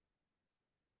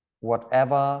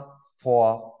whatever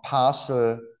for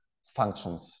partial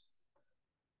functions.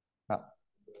 Yeah.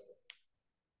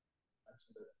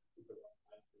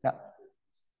 Yeah.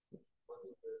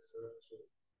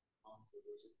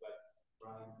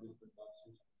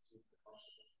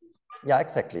 Yeah,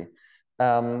 exactly.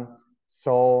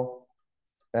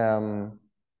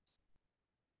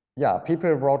 Yeah,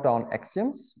 people wrote down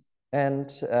axioms, and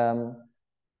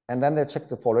then they checked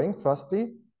the following.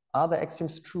 Firstly, are the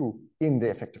axioms true in the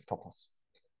effective topos?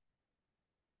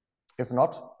 If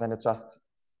not, then it's just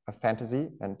a fantasy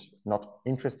and not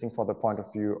interesting for the point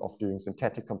of view of doing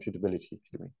synthetic computability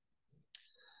theory.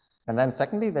 And then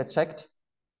secondly, they checked,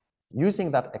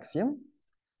 using that axiom,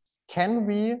 can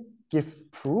we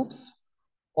give proofs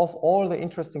of all the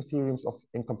interesting theorems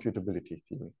in computability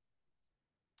theory?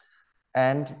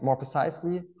 And more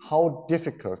precisely, how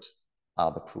difficult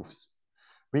are the proofs?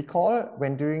 Recall,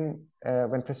 when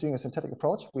pursuing a synthetic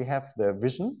approach, we have the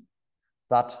vision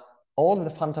that all the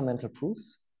fundamental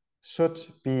proofs should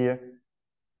be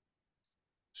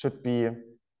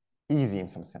easy in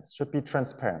some sense, should be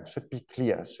transparent, should be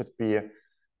clear, should be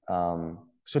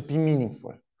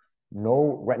meaningful.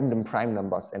 No random prime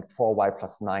numbers and 4y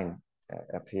plus 9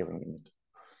 appearing in it.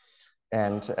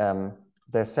 And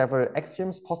there are several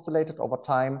axioms postulated over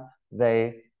time.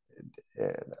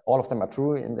 All of them are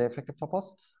true in the effective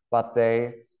topos, but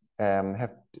they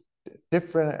have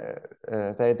different.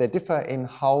 They differ in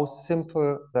how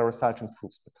simple the resulting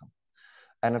proofs become.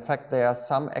 And in fact, there are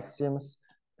some axioms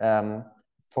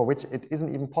for which it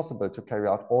isn't even possible to carry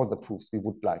out all the proofs we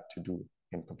would like to do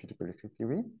in computability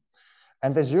theory.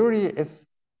 And the jury is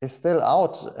still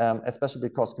out, especially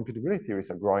because computability theory is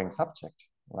a growing subject,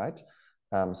 right?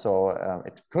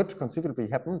 It could conceivably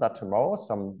happen that tomorrow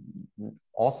some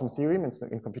awesome theorem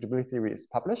in computability theory is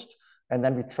published, and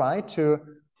then we try to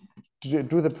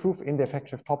do the proof in the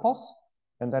effective topos,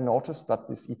 and then notice that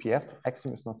this EPF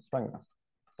axiom is not strong enough.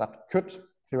 That could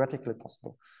theoretically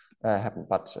possible happen,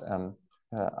 but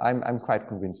I'm quite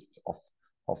convinced of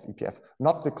EPF,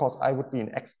 not because I would be an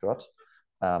expert,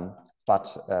 but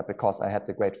because I had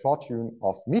the great fortune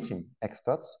of meeting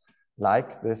experts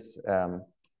like this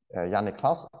Yannick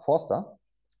Forster,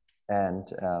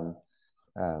 and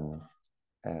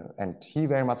he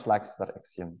very much likes that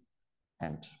axiom,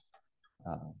 and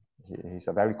he's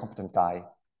a very competent guy,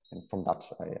 and from that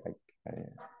I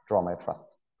draw my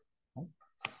trust.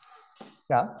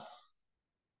 Yeah.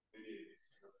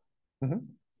 Mm-hmm.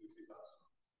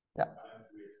 Yeah.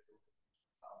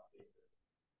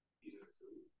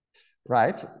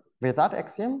 Right. With that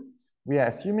axiom, we are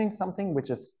assuming something which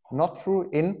is not true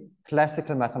in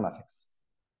classical mathematics.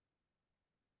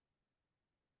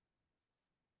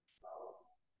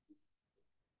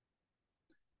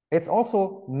 It's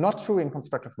also not true in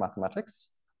constructive mathematics,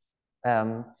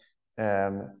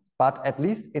 but at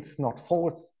least it's not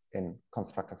false in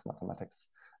constructive mathematics.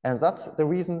 And that's the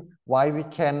reason why we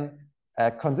can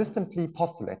consistently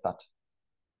postulate that.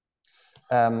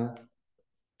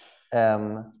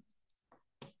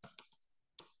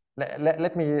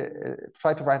 Let me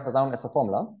try to write that down as a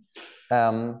formula.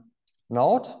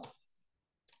 Note,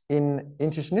 in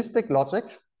intuitionistic logic,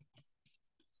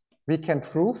 we can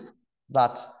prove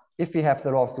that if we have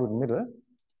the law of student middle,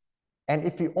 and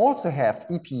if we also have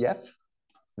EPF,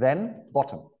 then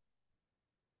bottom.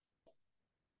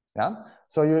 Yeah.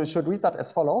 So you should read that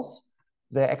as follows: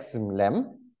 the axiom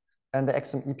lem and the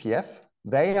axiom EPF,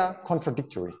 they are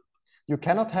contradictory. You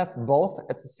cannot have both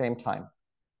at the same time.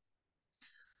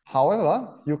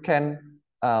 However, you can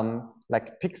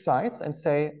like pick sides and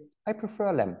say, I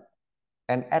prefer lem,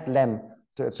 and add lem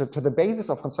to the basis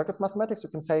of constructive mathematics. You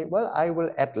can say, well, I will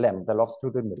add lem, the law of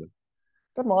student middle.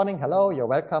 Good morning, hello, you're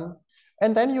welcome.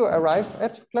 And then you arrive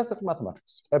at classical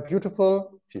mathematics, a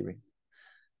beautiful theory.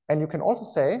 And you can also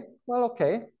say, well,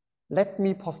 okay, let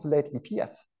me postulate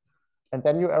EPF. And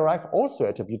then you arrive also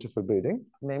at a beautiful building,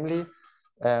 namely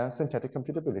synthetic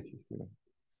computability theory.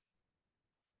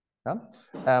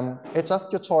 Yeah? It's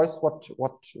just your choice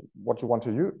what you want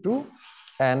to do.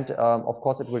 And of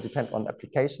course, it will depend on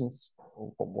applications,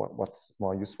 what's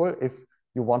more useful. If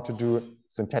you want to do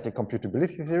synthetic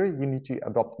computability theory, you need to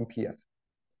adopt EPF.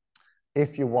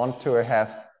 If you want to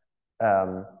have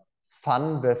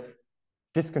fun with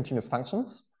discontinuous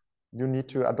functions, you need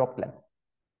to adopt lem.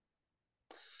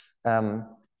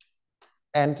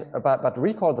 But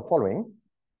recall the following.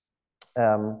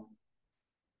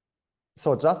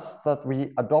 So just that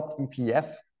we adopt EPF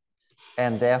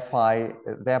and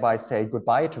thereby say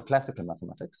goodbye to classical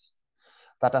mathematics,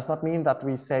 that does not mean that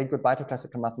we say goodbye to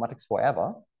classical mathematics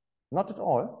forever. Not at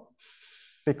all,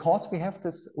 because we have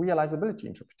this realizability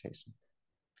interpretation.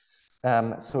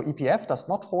 So EPF does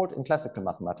not hold in classical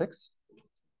mathematics.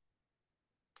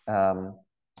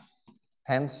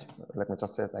 Hence, let me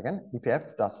just say it again,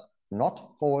 EPF does not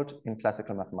hold in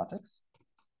classical mathematics.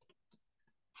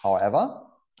 However,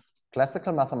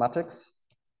 classical mathematics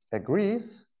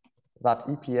agrees that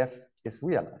EPF is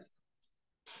realized.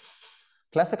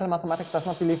 Classical mathematics does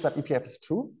not believe that EPF is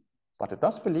true, but it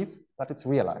does believe that it's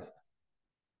realized.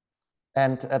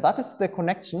 And that is the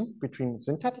connection between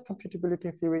synthetic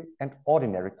computability theory and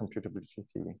ordinary computability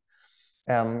theory.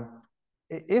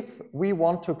 If we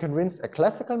want to convince a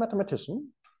classical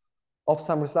mathematician of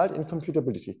some result in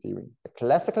computability theory, a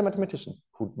classical mathematician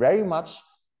who very much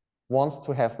wants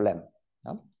to have lem,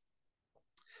 yeah?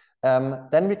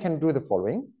 Then we can do the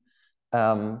following.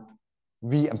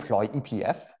 We employ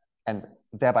EPF, and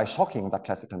thereby shocking the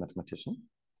classical mathematician.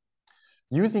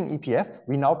 Using EPF,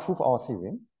 we now prove our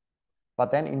theorem.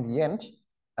 But then in the end,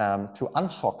 to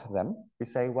unshock them, we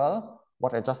say, well,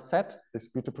 what I just said, this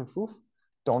beautiful proof,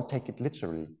 don't take it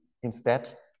literally.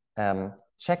 Instead,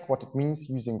 check what it means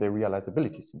using the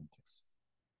realizability semantics.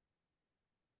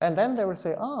 And then they will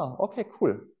say, ah, okay,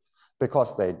 cool.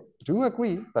 Because they do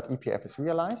agree that EPF is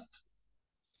realized,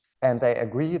 and they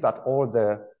agree that all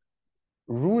the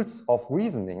rules of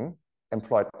reasoning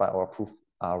employed by our proof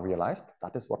are realized.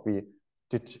 That is what we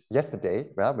did yesterday,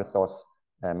 yeah, with those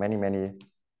many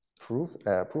proof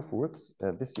rules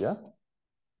this year.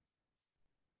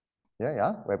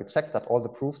 Yeah, where we checked that all the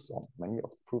proofs, or many of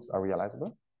the proofs, are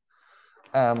realizable.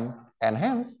 And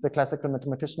hence, the classical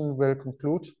mathematician will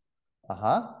conclude,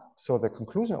 so the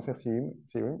conclusion of your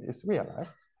theorem is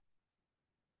realized.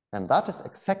 And that is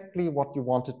exactly what you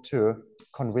wanted to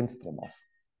convince them of.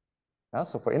 Yeah,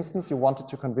 so for instance, you wanted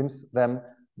to convince them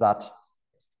that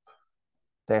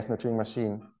there's no Turing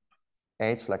machine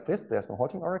H like this, there's no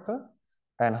halting oracle.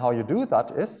 And how you do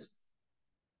that is,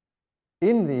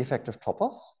 in the effective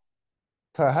topos,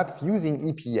 perhaps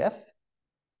using EPF,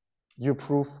 you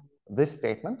prove this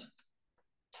statement.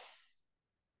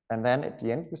 And then at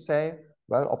the end you say,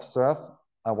 well, observe,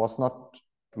 I was not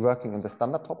working in the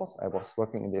standard topos, I was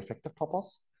working in the effective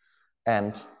topos.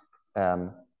 And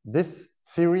this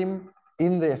theorem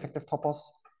in the effective topos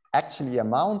actually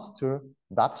amounts to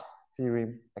that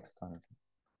theorem externally.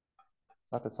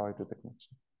 That is how I do the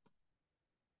connection.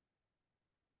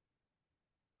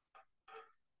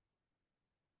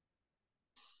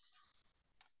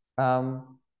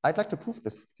 I'd like to prove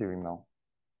this theorem now.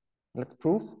 Let's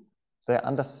prove the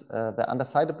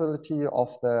undecidability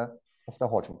of the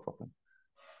halting problem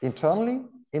internally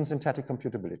in synthetic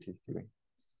computability theory.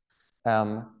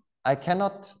 I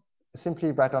cannot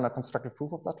simply write down a constructive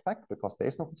proof of that fact because there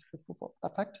is no constructive proof of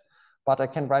that fact, but I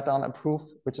can write down a proof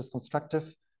which is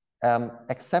constructive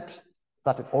except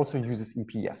that it also uses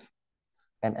EPF,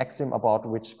 an axiom about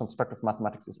which constructive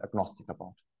mathematics is agnostic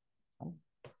about.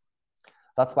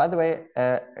 That's, by the way,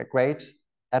 a great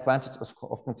advantage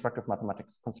of constructive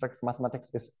mathematics. Constructive mathematics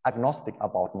is agnostic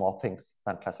about more things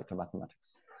than classical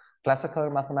mathematics. Classical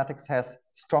mathematics has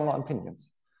stronger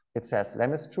opinions. It says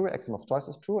lem is true, axiom of choice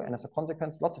is true, and as a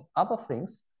consequence, lots of other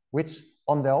things which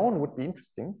on their own would be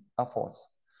interesting are false.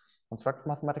 Constructive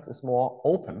mathematics is more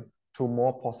open to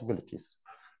more possibilities.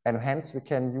 And hence we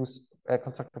can use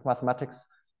constructive mathematics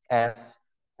as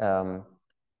a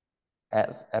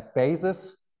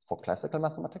basis for classical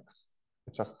mathematics.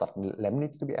 It's just that lem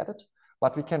needs to be added.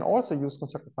 But we can also use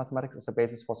constructive mathematics as a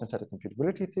basis for synthetic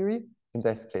computability theory. In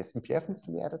this case, EPF needs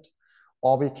to be added.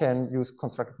 Or we can use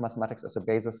constructive mathematics as a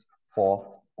basis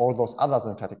for all those other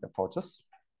synthetic approaches,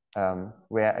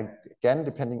 where, again,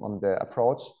 depending on the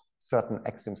approach, certain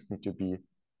axioms need to be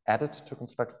added to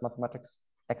constructive mathematics,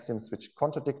 axioms which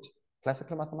contradict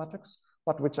classical mathematics,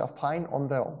 but which are fine on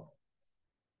their own.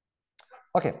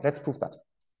 Okay, let's prove that.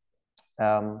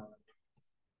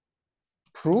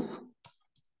 Proof.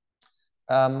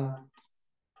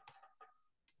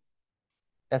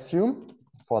 Assume,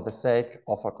 for the sake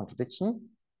of a contradiction,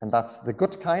 and that's the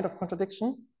good kind of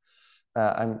contradiction,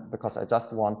 because I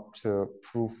just want to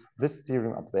prove this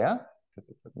theorem up there. This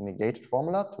is a negated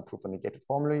formula. To prove a negated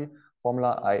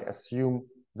formula, I assume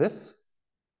this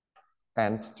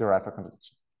and derive a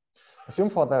contradiction. Assume,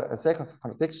 for the sake of a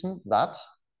contradiction, that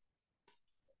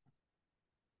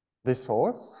this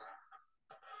holds.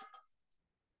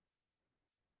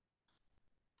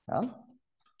 Yeah.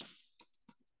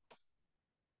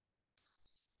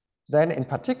 Then, in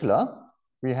particular,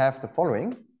 we have the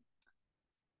following.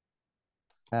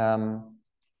 For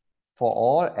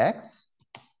all x,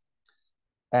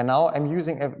 and now I'm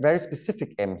using a very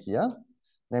specific m here,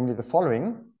 namely the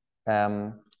following.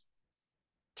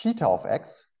 Theta of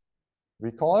x.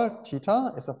 Recall,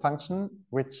 theta is a function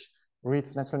which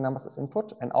reads natural numbers as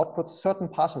input and outputs certain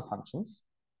partial functions,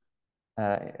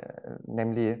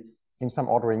 namely, in some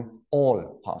ordering,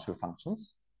 all partial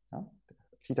functions. Yeah?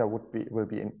 Theta will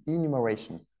be an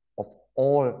enumeration of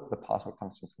all the partial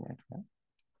functions from end.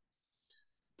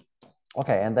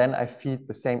 Okay, and then I feed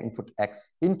the same input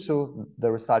x into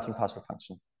the resulting partial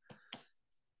function.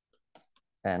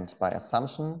 And by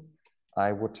assumption,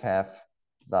 I would have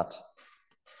that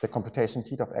the computation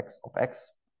theta of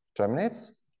x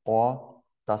terminates or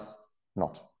does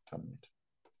not terminate.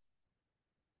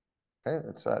 Okay,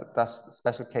 that's a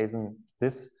special case in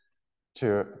this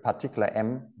to a particular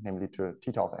m, namely to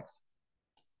theta of x.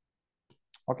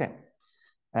 Okay,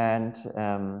 and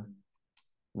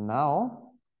now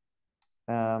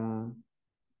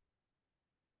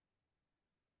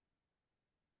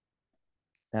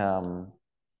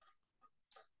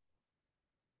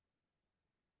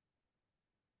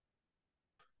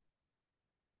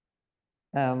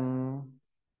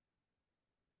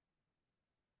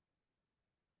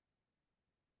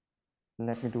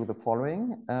let me do the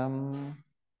following.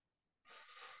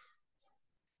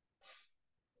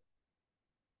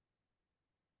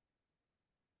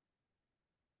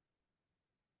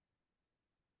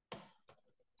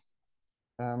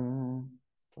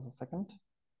 Just a second.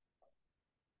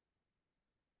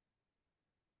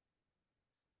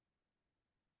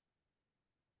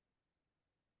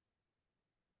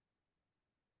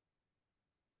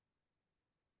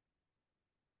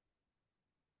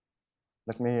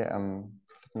 Let me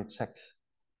check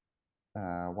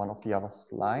one of the other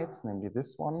slides, namely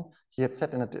this one. Here it's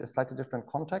set in a slightly different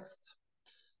context,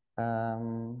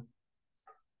 and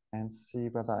see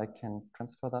whether I can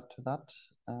transfer that to that.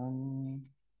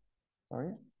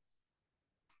 Sorry.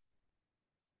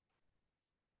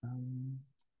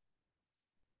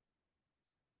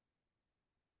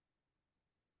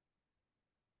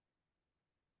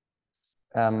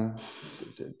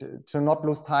 To not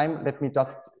lose time, let me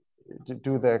just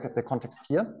do the context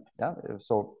here. Yeah,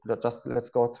 so let's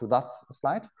go through that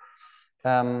slide.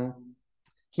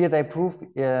 Here they prove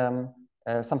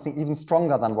something even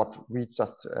stronger than what we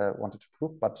just wanted to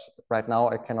prove, but right now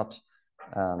I cannot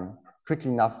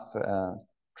quickly enough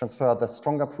transfer the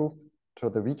stronger proof to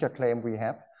the weaker claim we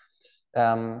have.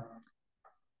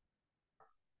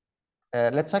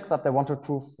 Let's check that they want to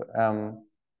prove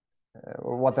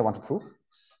what they want to prove.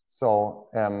 So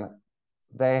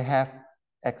they have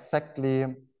exactly,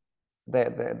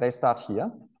 they start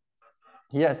here.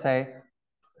 Here I say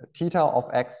theta of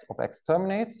x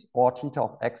terminates, or theta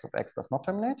of x does not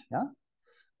terminate. Yeah,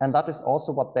 and that is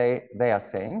also what they are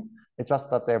saying. It's just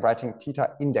that they're writing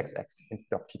theta index x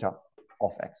instead of theta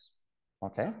of x.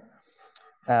 Okay.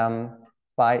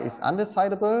 By is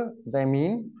undecidable, they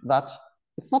mean that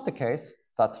it's not the case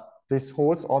that this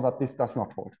holds or that this does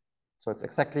not hold. So it's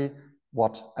exactly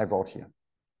what I wrote here.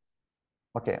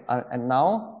 Okay, and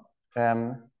now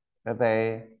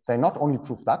they not only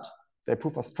prove that, they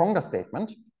prove a stronger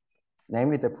statement,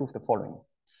 namely they prove the following.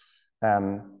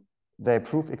 They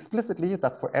prove explicitly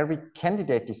that for every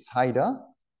candidate decider,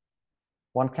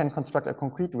 one can construct a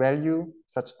concrete value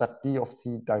such that D of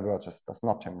C diverges, does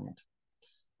not terminate.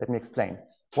 Let me explain.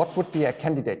 What would be a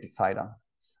candidate decider?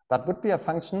 That would be a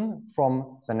function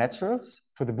from the naturals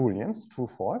to the Booleans, true,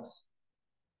 false,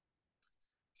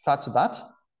 such that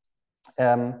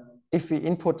if we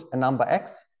input a number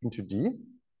x into D,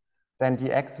 then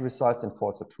dx results in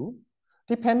false or true,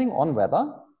 depending on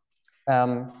whether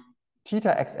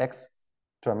theta xx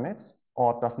terminates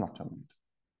or does not terminate.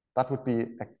 That would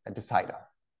be a decider.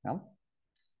 Yeah?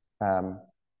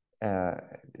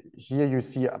 Here you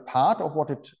see a part of what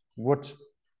it would,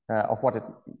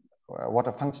 what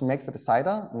a function makes a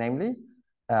decider, namely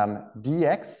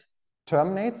dx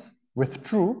terminates with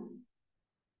true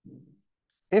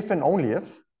if and only if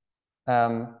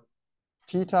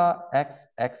theta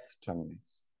xx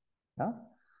terminates. Yeah?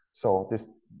 So this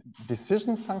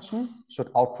decision function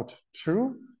should output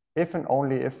true if and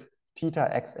only if theta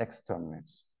xx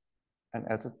terminates, and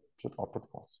else it should output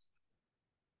false.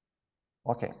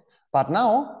 Okay, but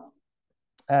now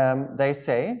they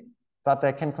say that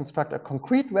they can construct a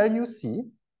concrete value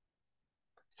C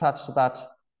such that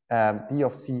D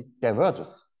of C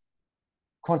diverges,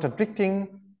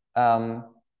 contradicting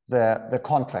the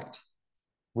contract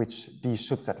which D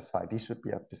should satisfy. D should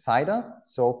be a decider.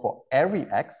 So for every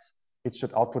x, it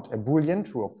should output a Boolean,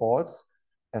 true or false,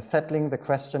 settling the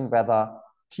question whether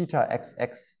theta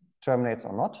xx terminates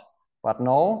or not. But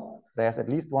no, there's at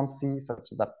least one C such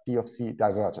that D of C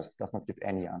diverges, does not give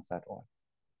any answer at all.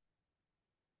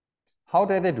 How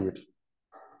do they do it?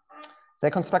 They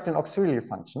construct an auxiliary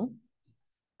function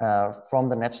from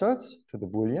the naturals to the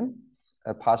Boolean,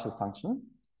 a partial function,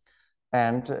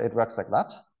 and it works like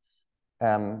that.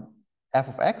 F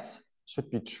of x should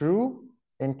be true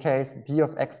in case D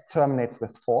of x terminates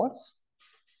with false,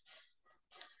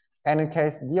 and in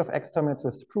case D of x terminates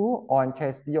with true, or in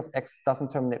case D of x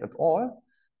doesn't terminate at all,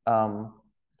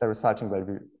 the resulting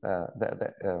value,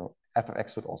 f of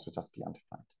x should also just be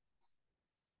undefined.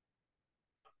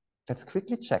 Let's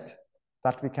quickly check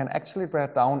that we can actually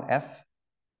write down f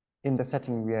in the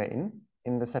setting we are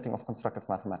in the setting of constructive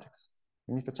mathematics.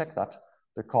 We need to check that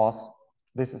because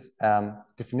this is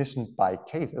definition by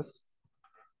cases.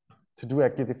 To do a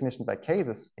definition by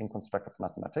cases in constructive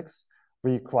mathematics,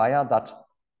 we require that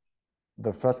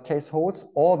the first case holds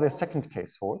or the second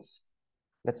case holds.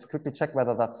 Let's quickly check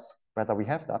whether we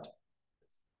have that.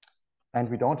 And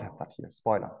we don't have that here,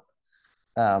 spoiler.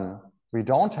 We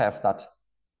don't have that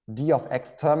D of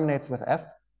x terminates with f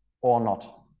or not.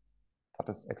 That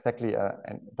is exactly,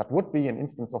 that would be an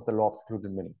instance of the law of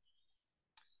secluded milling.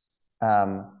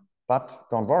 But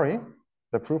don't worry,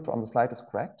 the proof on the slide is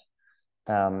correct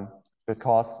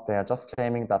because they are just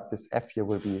claiming that this f here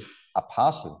will be a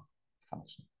partial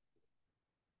function.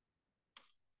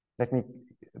 Let me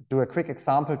do a quick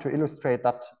example to illustrate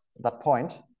that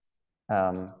point.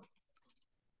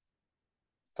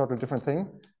 Totally different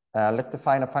thing. Let's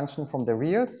define a function from the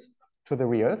reals to the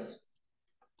reals.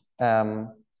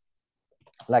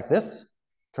 Like this,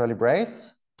 curly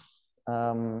brace.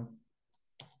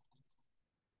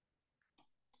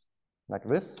 Like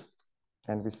this.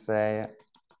 And we say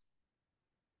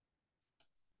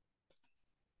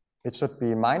it should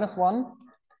be -1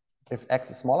 if x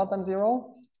is smaller than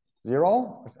 0,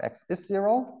 0 if x is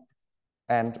 0,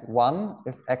 and 1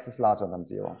 if x is larger than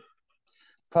 0.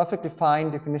 Perfectly fine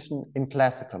definition in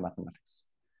classical mathematics.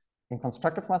 In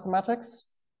constructive mathematics,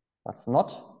 that's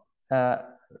not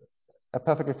a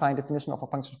perfectly fine definition of a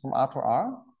function from R to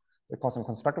R, because in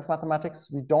constructive mathematics,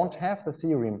 we don't have the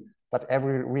theorem that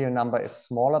every real number is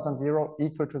smaller than 0,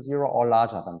 equal to 0, or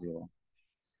larger than 0.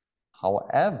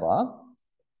 However,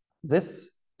 this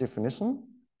definition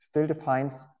still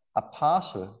defines a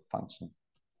partial function.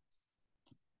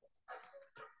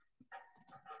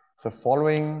 The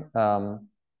following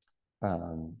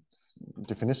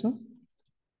definition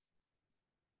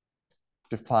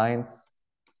defines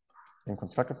in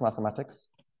constructive mathematics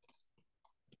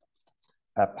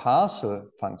a partial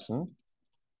function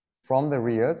from the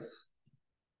reals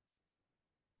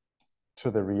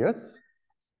to the reals.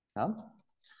 Yeah.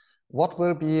 What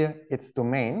will be its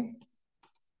domain?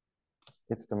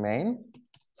 Its domain,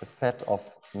 the set of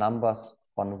numbers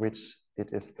on which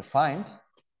it is defined,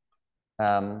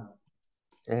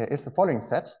 is the following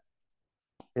set.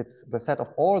 It's the set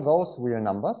of all those real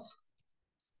numbers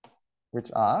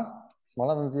which are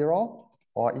smaller than 0,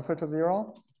 or equal to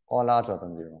 0 or larger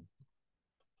than 0.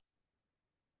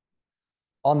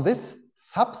 On this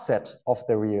subset of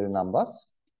the real numbers,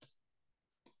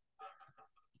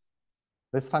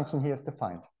 this function here is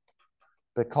defined.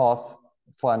 Because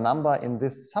for a number in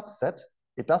this subset,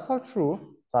 it does hold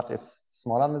true that it's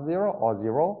smaller than 0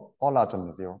 or larger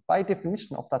than 0 by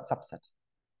definition of that subset.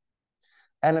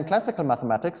 And in classical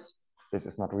mathematics, this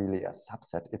is not really a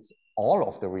subset, it's all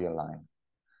of the real line.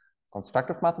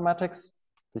 Constructive mathematics,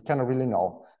 we cannot really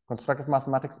know. Constructive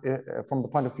mathematics, from the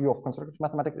point of view of constructive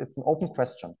mathematics, it's an open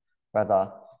question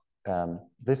whether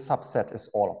this subset is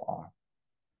all of R.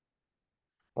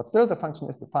 But still, the function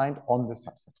is defined on this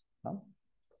subset. No?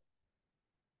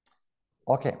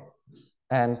 Okay,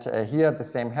 and here the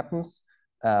same happens.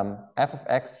 F of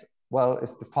x, well,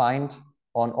 is defined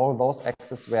on all those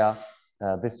x's where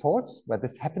this holds, where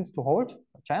this happens to hold,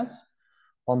 a chance.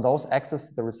 On those x's,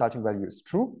 the resulting value is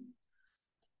true.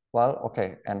 Well,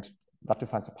 okay, and that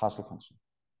defines a partial function.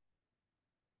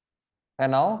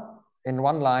 And now, in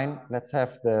one line, let's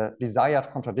have the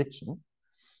desired contradiction.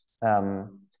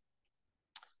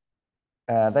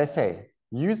 They say,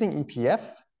 using EPF,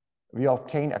 we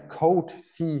obtain a code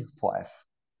C for F.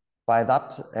 By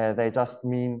that, they just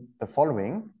mean the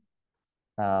following.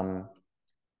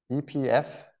 EPF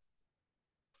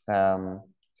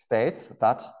states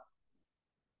that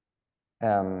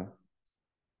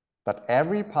that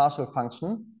every partial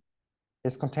function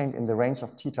is contained in the range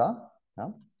of theta. Yeah?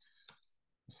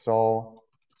 So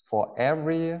for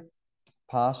every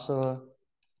partial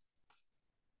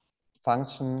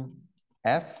function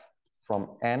f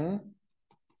from n,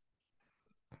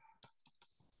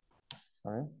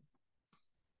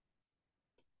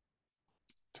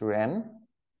 to n,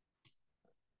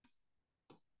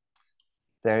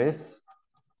 there is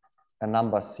a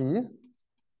number c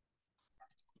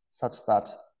such that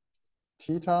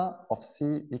theta of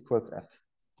c equals f.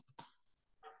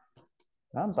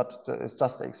 Yeah, that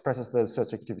just expresses the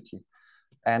surjectivity.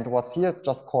 And what's here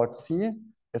just called c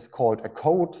is called a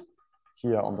code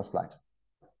here on the slide.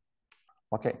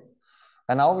 Okay,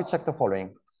 and now we check the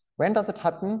following. When does it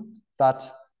happen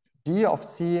that d of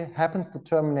c happens to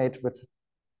terminate with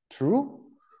true?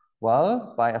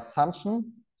 Well, by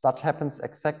assumption, that happens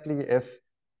exactly if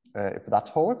that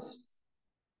holds,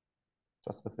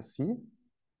 just with the c.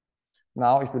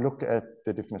 Now, if we look at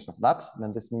the definition of that,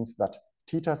 then this means that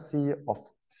theta c of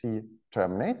c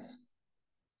terminates.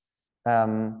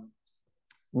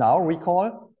 Now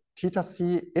recall, theta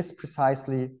c is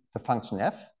precisely the function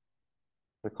f,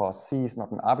 because c is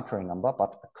not an arbitrary number,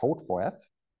 but a code for f.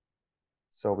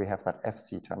 So we have that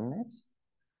fc terminates.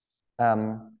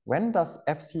 When does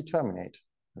fc terminate?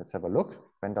 Let's have a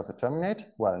look. When does it terminate?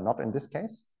 Well, not in this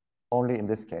case, only in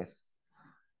this case.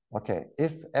 Okay,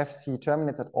 if fc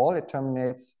terminates at all, it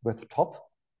terminates with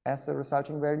top as the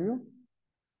resulting value.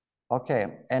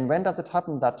 Okay, and when does it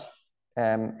happen that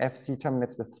fc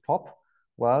terminates with top?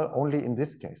 Well, only in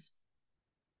this case.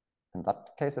 In that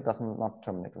case, it does not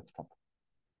terminate with top.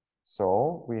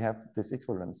 So we have this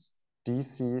equivalence.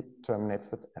 dc terminates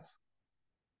with f.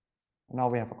 Now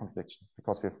we have a contradiction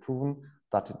because we have proven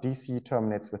that dc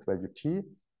terminates with value t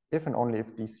if and only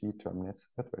if dc terminates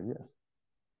with value f.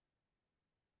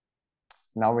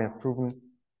 Now we have proven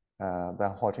the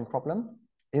halting problem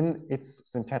in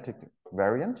its syntactic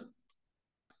variant.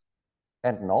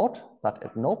 And note that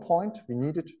at no point we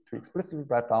needed to explicitly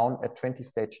write down a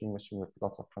 20-stage Turing machine with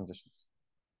lots of transitions.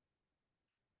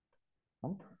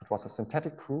 It was a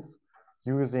syntactic proof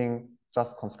using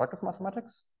just constructive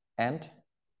mathematics and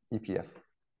EPF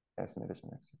as an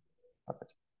addition. That's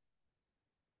it.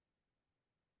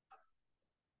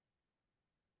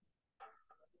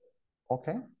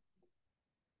 Okay.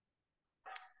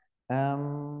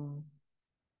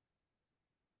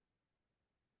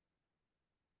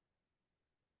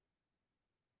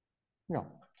 Yeah.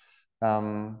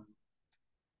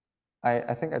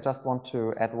 I think I just want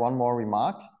to add one more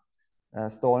remark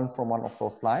stolen from one of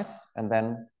those slides and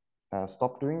then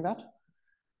stop doing that.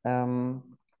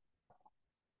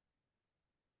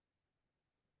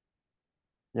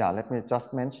 Yeah, let me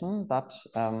just mention that,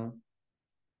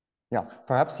 yeah,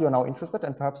 perhaps you're now interested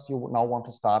and perhaps you now want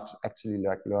to start actually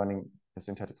like learning the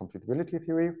syntactic computability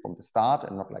theory from the start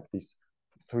and not like these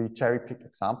 3 cherry-picked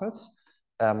examples.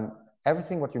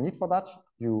 Everything what you need for that,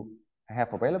 you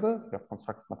have available. You have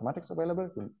constructive mathematics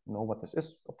available. You know what this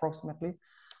is approximately.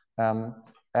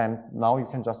 And now you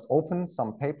can just open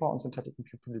some paper on syntactic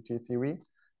computability theory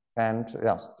and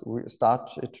yeah,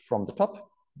 start it from the top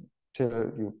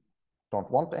till you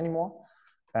don't want anymore.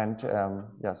 And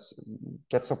yes,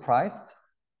 get surprised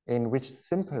in which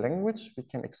simple language we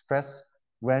can express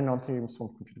well-known theorems from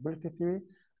computability theory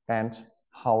and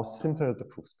how simple the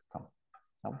proofs become.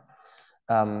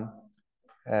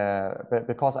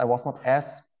 Because I was not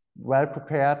as well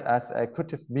prepared as I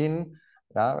could have been.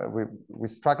 We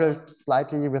struggled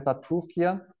slightly with that proof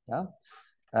here.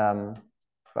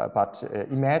 But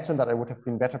imagine that I would have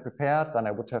been better prepared, then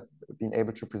I would have been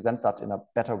able to present that in a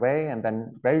better way. And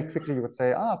then very quickly you would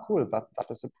say, cool, that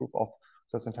is a proof of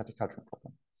the syntactic filtering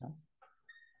problem.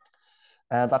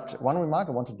 That one remark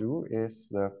I want to do is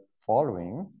the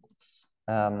following.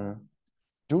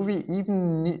 Do we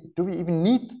even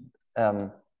need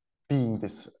being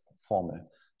this formal?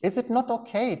 Is it not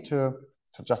okay to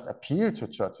just appeal to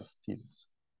Church's thesis?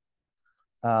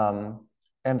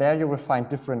 And there you will find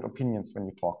different opinions when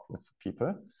you talk with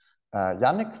people.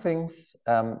 Yannick thinks,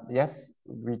 yes,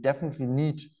 we definitely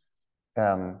need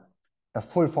a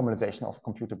full formalization of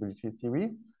computability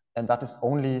theory, and that is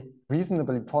only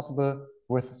reasonably possible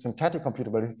with syntactic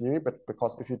computability theory, but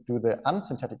because if you do the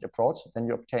unsynthetic approach, then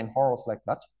you obtain horrors like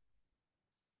that.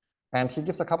 And he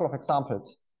gives a couple of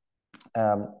examples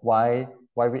why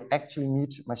we actually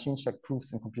need machine check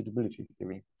proofs in computability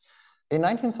theory. In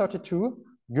 1932,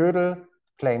 Gödel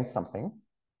claimed something.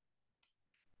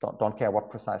 Don't care what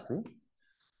precisely.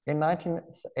 In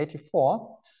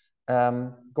 1984,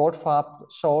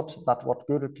 Goldfarb showed that what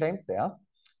Gödel claimed there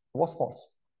was false.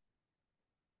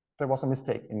 There was a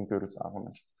mistake in Gödel's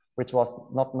argument, which was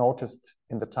not noticed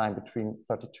in the time between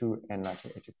 32 and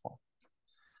 1984.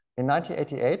 In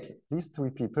 1988, these three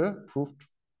people proved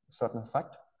a certain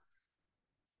fact.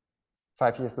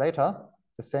 5 years later,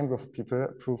 the same group of people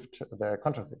proved the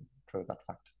contrary to that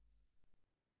fact.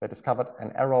 They discovered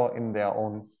an error in their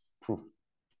own proof.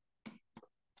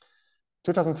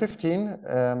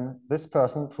 2015, this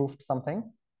person proved something.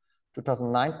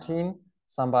 2019,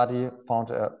 somebody found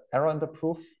an error in the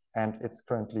proof, and it's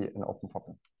currently an open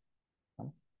problem.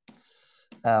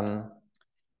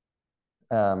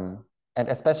 And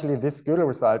especially this Gödel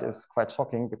result is quite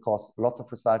shocking because lots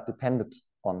of results depended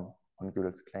on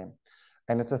Gödel's claim.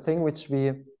 And it's a thing which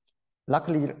we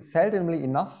luckily seldomly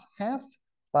enough have,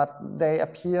 but they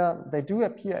do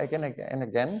appear again and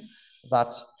again,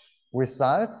 that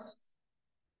results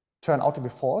turn out to be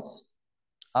false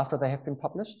after they have been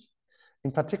published.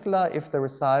 In particular, if the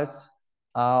results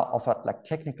are of a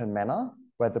technical manner,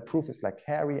 where the proof is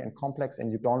hairy and complex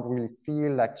and you don't really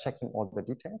feel like checking all the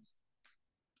details.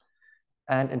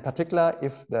 And in particular,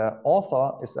 if the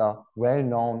author is a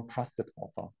well-known, trusted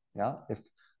author. If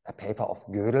a paper of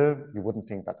Gödel, you wouldn't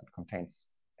think that it contains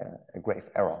a grave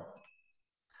error.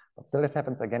 But still it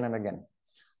happens again and again.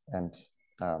 And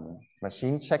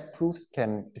machine check proofs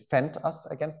can defend us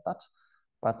against that,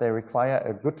 but they require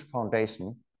a good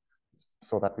foundation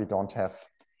so that we don't have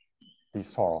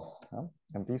these horrors.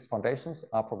 And these foundations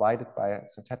are provided by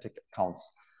synthetic accounts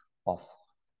of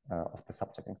the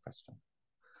subject in question.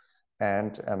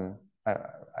 And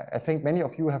I think many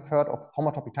of you have heard of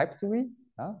homotopy type theory.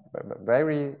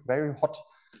 Very, very hot,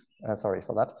 sorry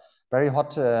for that. Very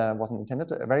hot, wasn't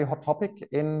intended, a very hot topic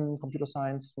in computer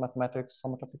science, mathematics,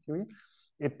 homotopy theory.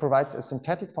 It provides a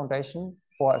synthetic foundation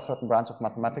for a certain branch of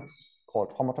mathematics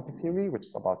called homotopy theory, which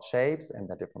is about shapes and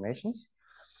their deformations.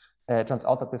 It turns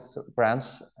out that this branch,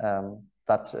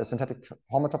 that synthetic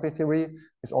homotopy theory,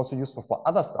 is also useful for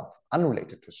other stuff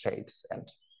unrelated to shapes and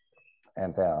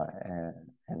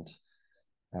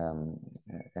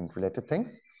related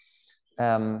things.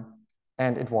 And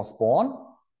it was born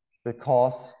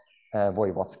because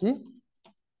Wojewodsky,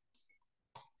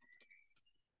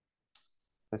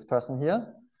 this person here,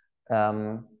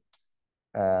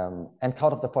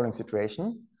 encountered the following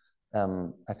situation.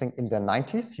 I think in the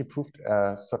 90s, he proved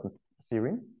a certain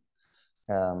theorem.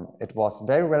 It was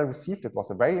very well received. It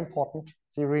was a very important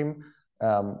theorem.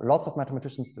 Lots of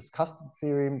mathematicians discussed the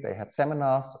theorem. They had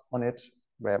seminars on it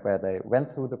where they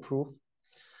went through the proof.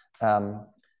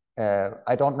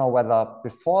 I don't know whether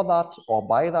before that or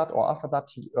by that or after that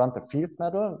he earned the Fields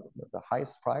Medal, the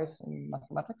highest prize in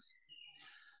mathematics.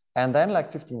 And then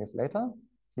 15 years later,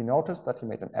 he noticed that he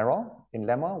made an error in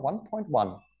lemma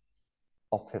 1.1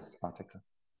 of his article.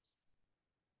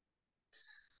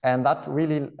 And that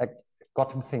really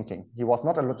got him thinking. He was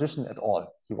not a logician at all.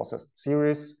 He was a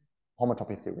serious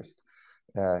homotopy theorist.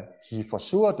 He for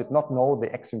sure did not know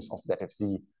the axioms of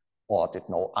ZFZ or did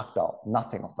know ACTA,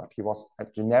 nothing of that. He was a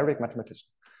generic mathematician.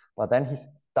 But then he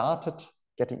started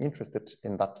getting interested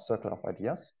in that circle of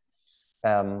ideas.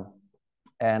 And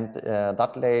then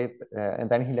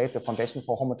he laid the foundation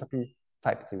for homotopy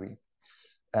type theory.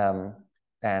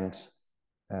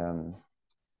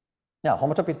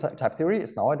 Homotopy type theory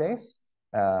is nowadays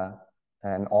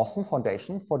an awesome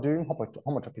foundation for doing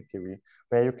homotopy theory,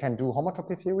 where you can do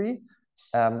homotopy theory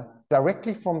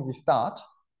directly from the start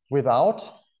without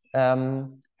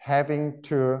having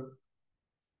to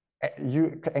you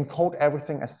encode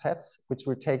everything as sets, which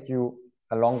will take you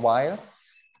a long while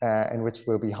and which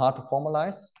will be hard to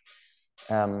formalize.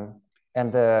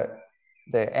 And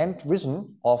the end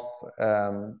vision of,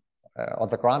 or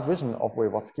the grand vision of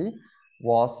Wojewodsky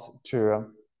was to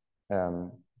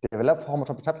develop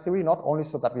homotopy theory, not only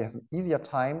so that we have an easier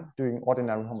time doing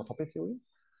ordinary homotopy theory,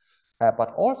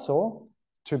 but also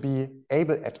to be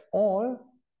able at all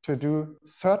to do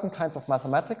certain kinds of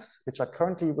mathematics, which are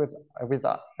currently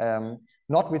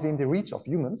not within the reach of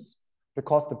humans,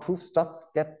 because the proofs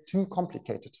just get too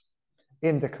complicated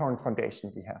in the current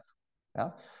foundation we have. Yeah?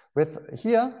 With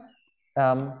here,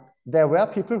 there were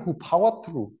people who powered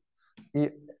through,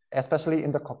 especially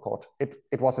in the code.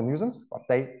 It was a nuisance, but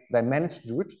they managed to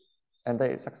do it, and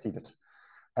they succeeded.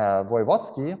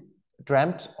 Wojewodsky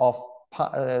dreamt of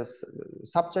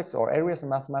subjects or areas in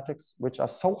mathematics which are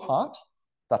so hard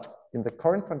that in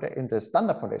the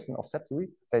standard foundation of set theory,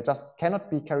 they just cannot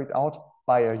be carried out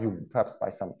by a human. Perhaps by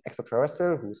some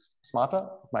extraterrestrial who's smarter,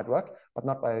 it might work, but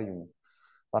not by a human.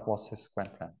 That was his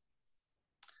grand plan.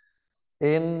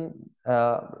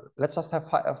 Let's just have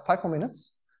 5 more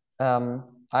minutes.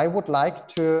 I would like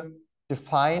to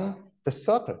define the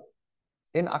circle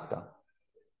in ACTA.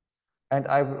 And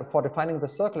for defining the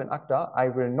circle in ACTA, I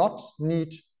will not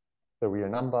need the real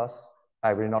numbers.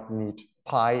 I will not need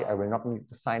pi. I will not need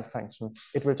the sine function.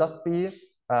 It will just be,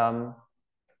 I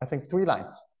think, 3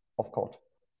 lines of code.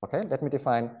 Okay, let me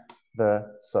define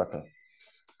the circle.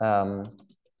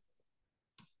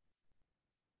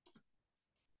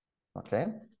 Okay,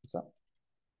 so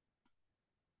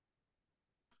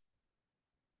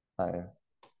I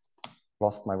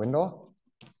lost my window.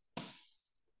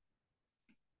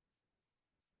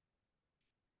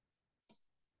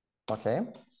 Okay,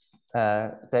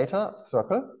 data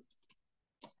circle.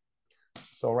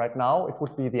 So right now it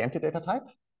would be the empty data type.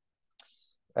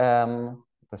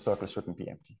 The circle shouldn't be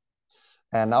empty.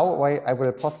 And now I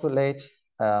will postulate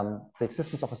the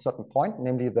existence of a certain point,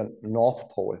 namely the north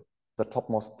pole, the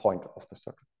topmost point of the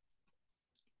circle.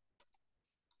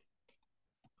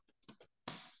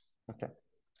 Okay.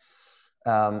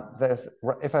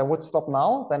 If I would stop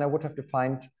now, then I would have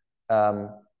defined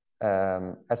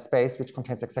a space which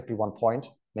contains exactly one point,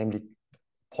 namely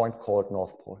a point called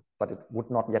north pole, but it would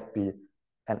not yet be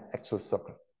an actual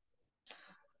circle.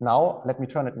 Now, let me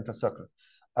turn it into a circle.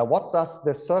 What does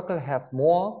the circle have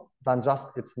more than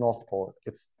just its north pole,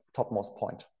 its topmost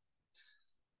point?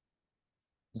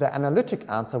 The analytic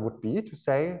answer would be to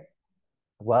say,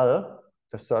 well,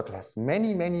 the circle has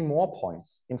many, many more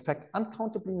points, in fact,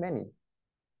 uncountably many.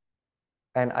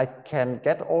 And I can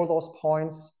get all those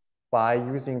points by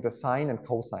using the sine and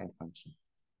cosine function.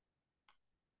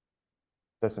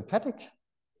 The synthetic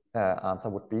answer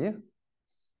would be,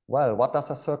 well, what does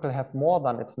a circle have more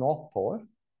than its north pole?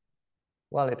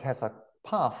 Well, it has a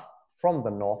path from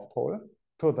the north pole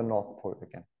to the north pole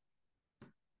again.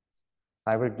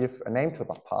 I will give a name to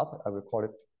that path. I will call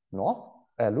it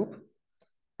loop.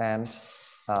 And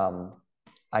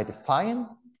I define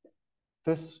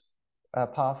this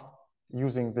path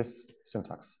using this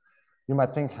syntax. You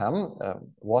might think,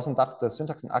 wasn't that the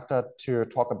syntax in ACTA to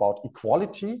talk about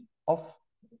equality of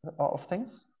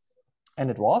things? And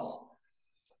it was.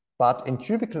 But in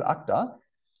cubical ACTA,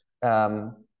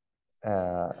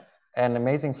 an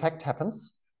amazing fact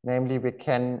happens. Namely, we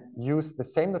can use the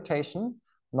same notation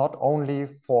not only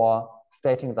for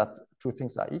stating that two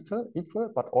things are equal,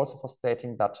 but also for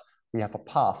stating that we have a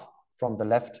path from the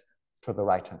left to the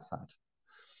right-hand side.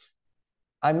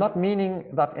 I'm not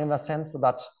meaning that in the sense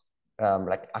that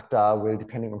like ACTA will,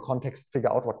 depending on context,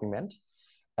 figure out what we meant.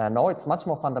 No, it's much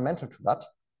more fundamental to that.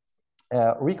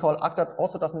 Recall, ACTA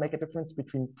also doesn't make a difference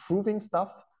between proving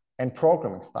stuff and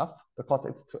programming stuff, because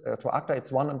it's to ACTA,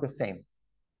 it's one and the same.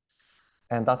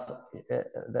 And that's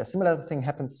the similar thing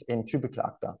happens in cubical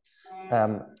ACTA.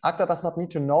 ACTA does not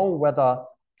need to know whether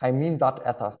I mean that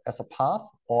as a path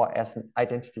or as an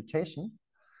identification,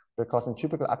 because in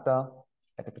cubical ACTA,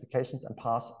 identifications and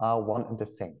paths are one and the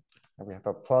same. And we have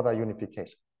a further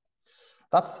unification.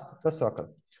 That's the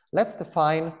circle. Let's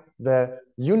define the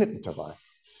unit interval.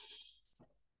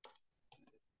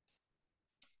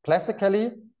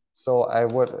 Classically,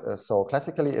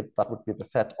 that would be the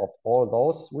set of all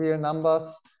those real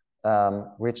numbers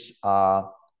which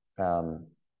are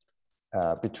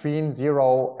between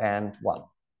 0 and 1.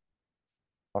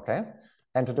 Okay,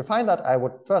 and to define that, I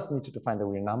would first need to define the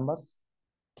real numbers,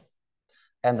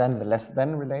 and then the less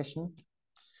than relation,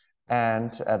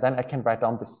 and then I can write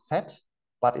down this set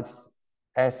but it's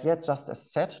as yet just a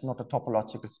set, not a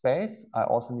topological space. I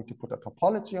also need to put a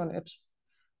topology on it,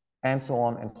 and so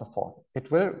on and so forth.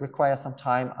 It will require some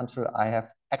time until I have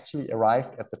actually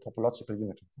arrived at the topological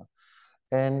unit.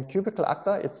 In cubical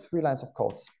actor, it's 3 lines of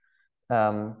codes.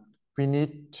 We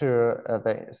need to,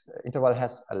 the interval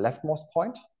has a leftmost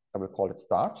point. I will call it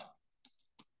start.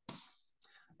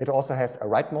 It also has a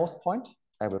rightmost point.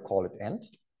 I will call it end.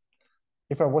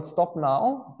 If I would stop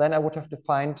now, then I would have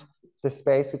defined the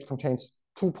space which contains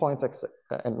 2 points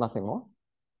and nothing more.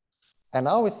 And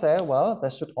now we say, well,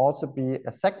 there should also be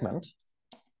a segment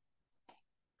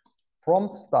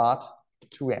from start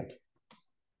to end.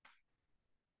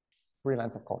 3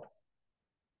 lines of code,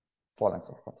 4 lines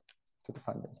of code to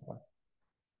define the interval.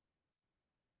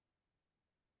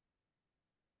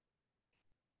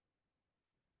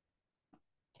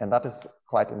 And that is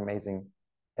quite an amazing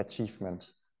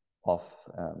achievement of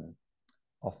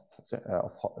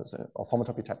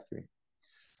homotopy type theory.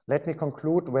 Let me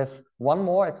conclude with one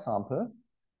more example,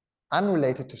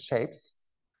 unrelated to shapes.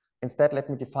 Instead, let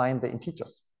me define the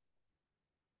integers.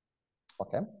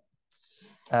 Okay.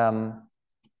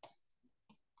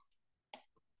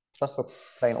 Just a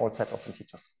plain old set of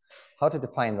integers. How to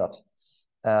define that?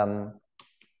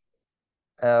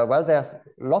 Well, there's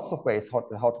lots of ways how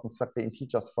to construct the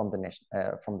integers from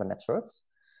the naturals.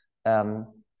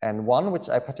 And one which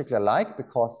I particularly like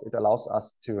because it allows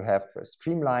us to have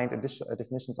streamlined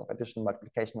definitions of addition,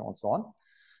 multiplication, and so on,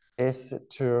 is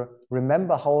to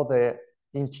remember how the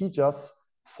integers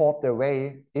fought their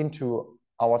way into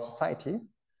our society,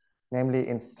 namely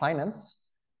in finance,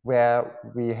 where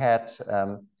we had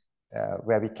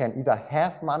where we can either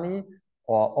have money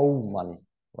or owe money,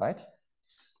 right?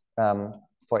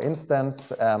 For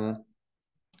instance,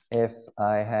 if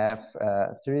I have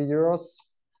 3 euros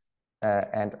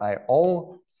and I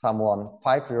owe someone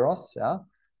 5 euros, yeah,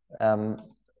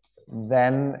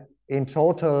 then in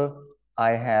total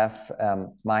I have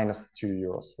minus 2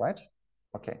 euros, right?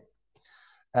 Okay.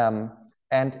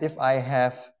 And if I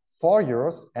have 4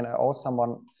 euros and I owe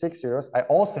someone 6 euros, I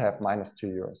also have minus 2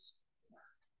 euros.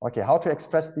 Okay, how to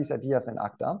express these ideas in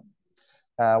ACTA?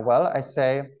 Well, I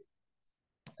say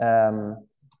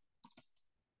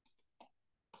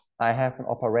I have an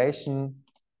operation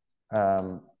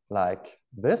like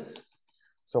this.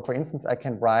 So for instance, I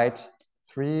can write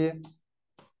 3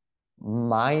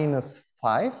 minus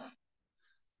 5.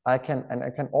 I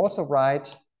can also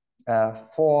write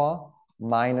 4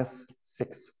 minus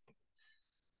 6.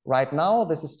 Right now,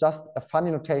 this is just a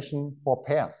funny notation for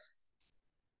pairs.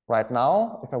 Right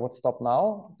now, if I would stop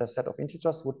now, the set of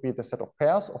integers would be the set of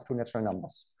pairs of 2 natural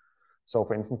numbers. So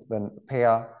for instance, the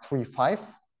pair 3, 5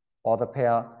 or the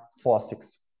pair 4,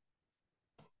 6.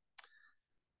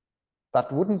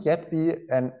 That wouldn't yet be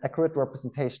an accurate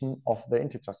representation of the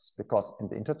integers, because in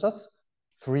the integers,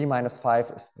 3 minus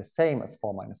 5 is the same as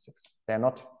 4 minus 6. They're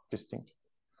not distinct.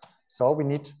 So we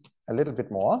need a little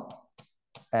bit more,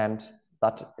 and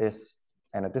that is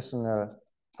an additional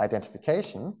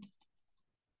identification.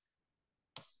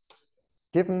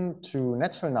 Given 2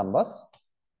 natural numbers,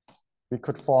 we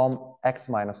could form x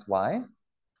minus y,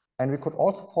 and we could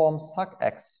also form suc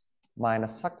x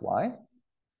minus suc y.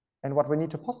 And what we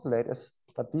need to postulate is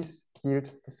that these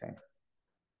yield the same.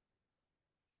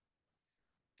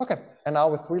 Okay, and now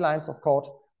with 3 lines of code,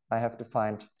 I have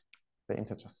defined the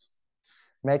integers.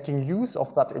 Making use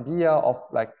of that idea of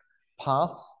like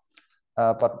paths,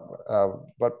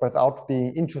 but without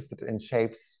being interested in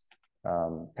shapes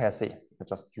per se. We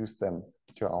just use them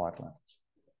to our advantage.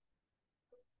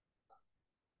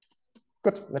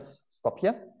 Good, let's stop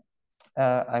here.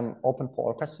 I'm open for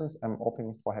all questions. I'm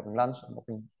open for having lunch. I'm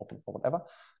open for whatever.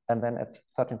 And then at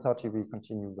 13:30, we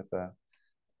continue with the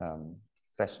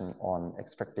session on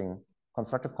extracting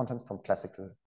constructive content from classical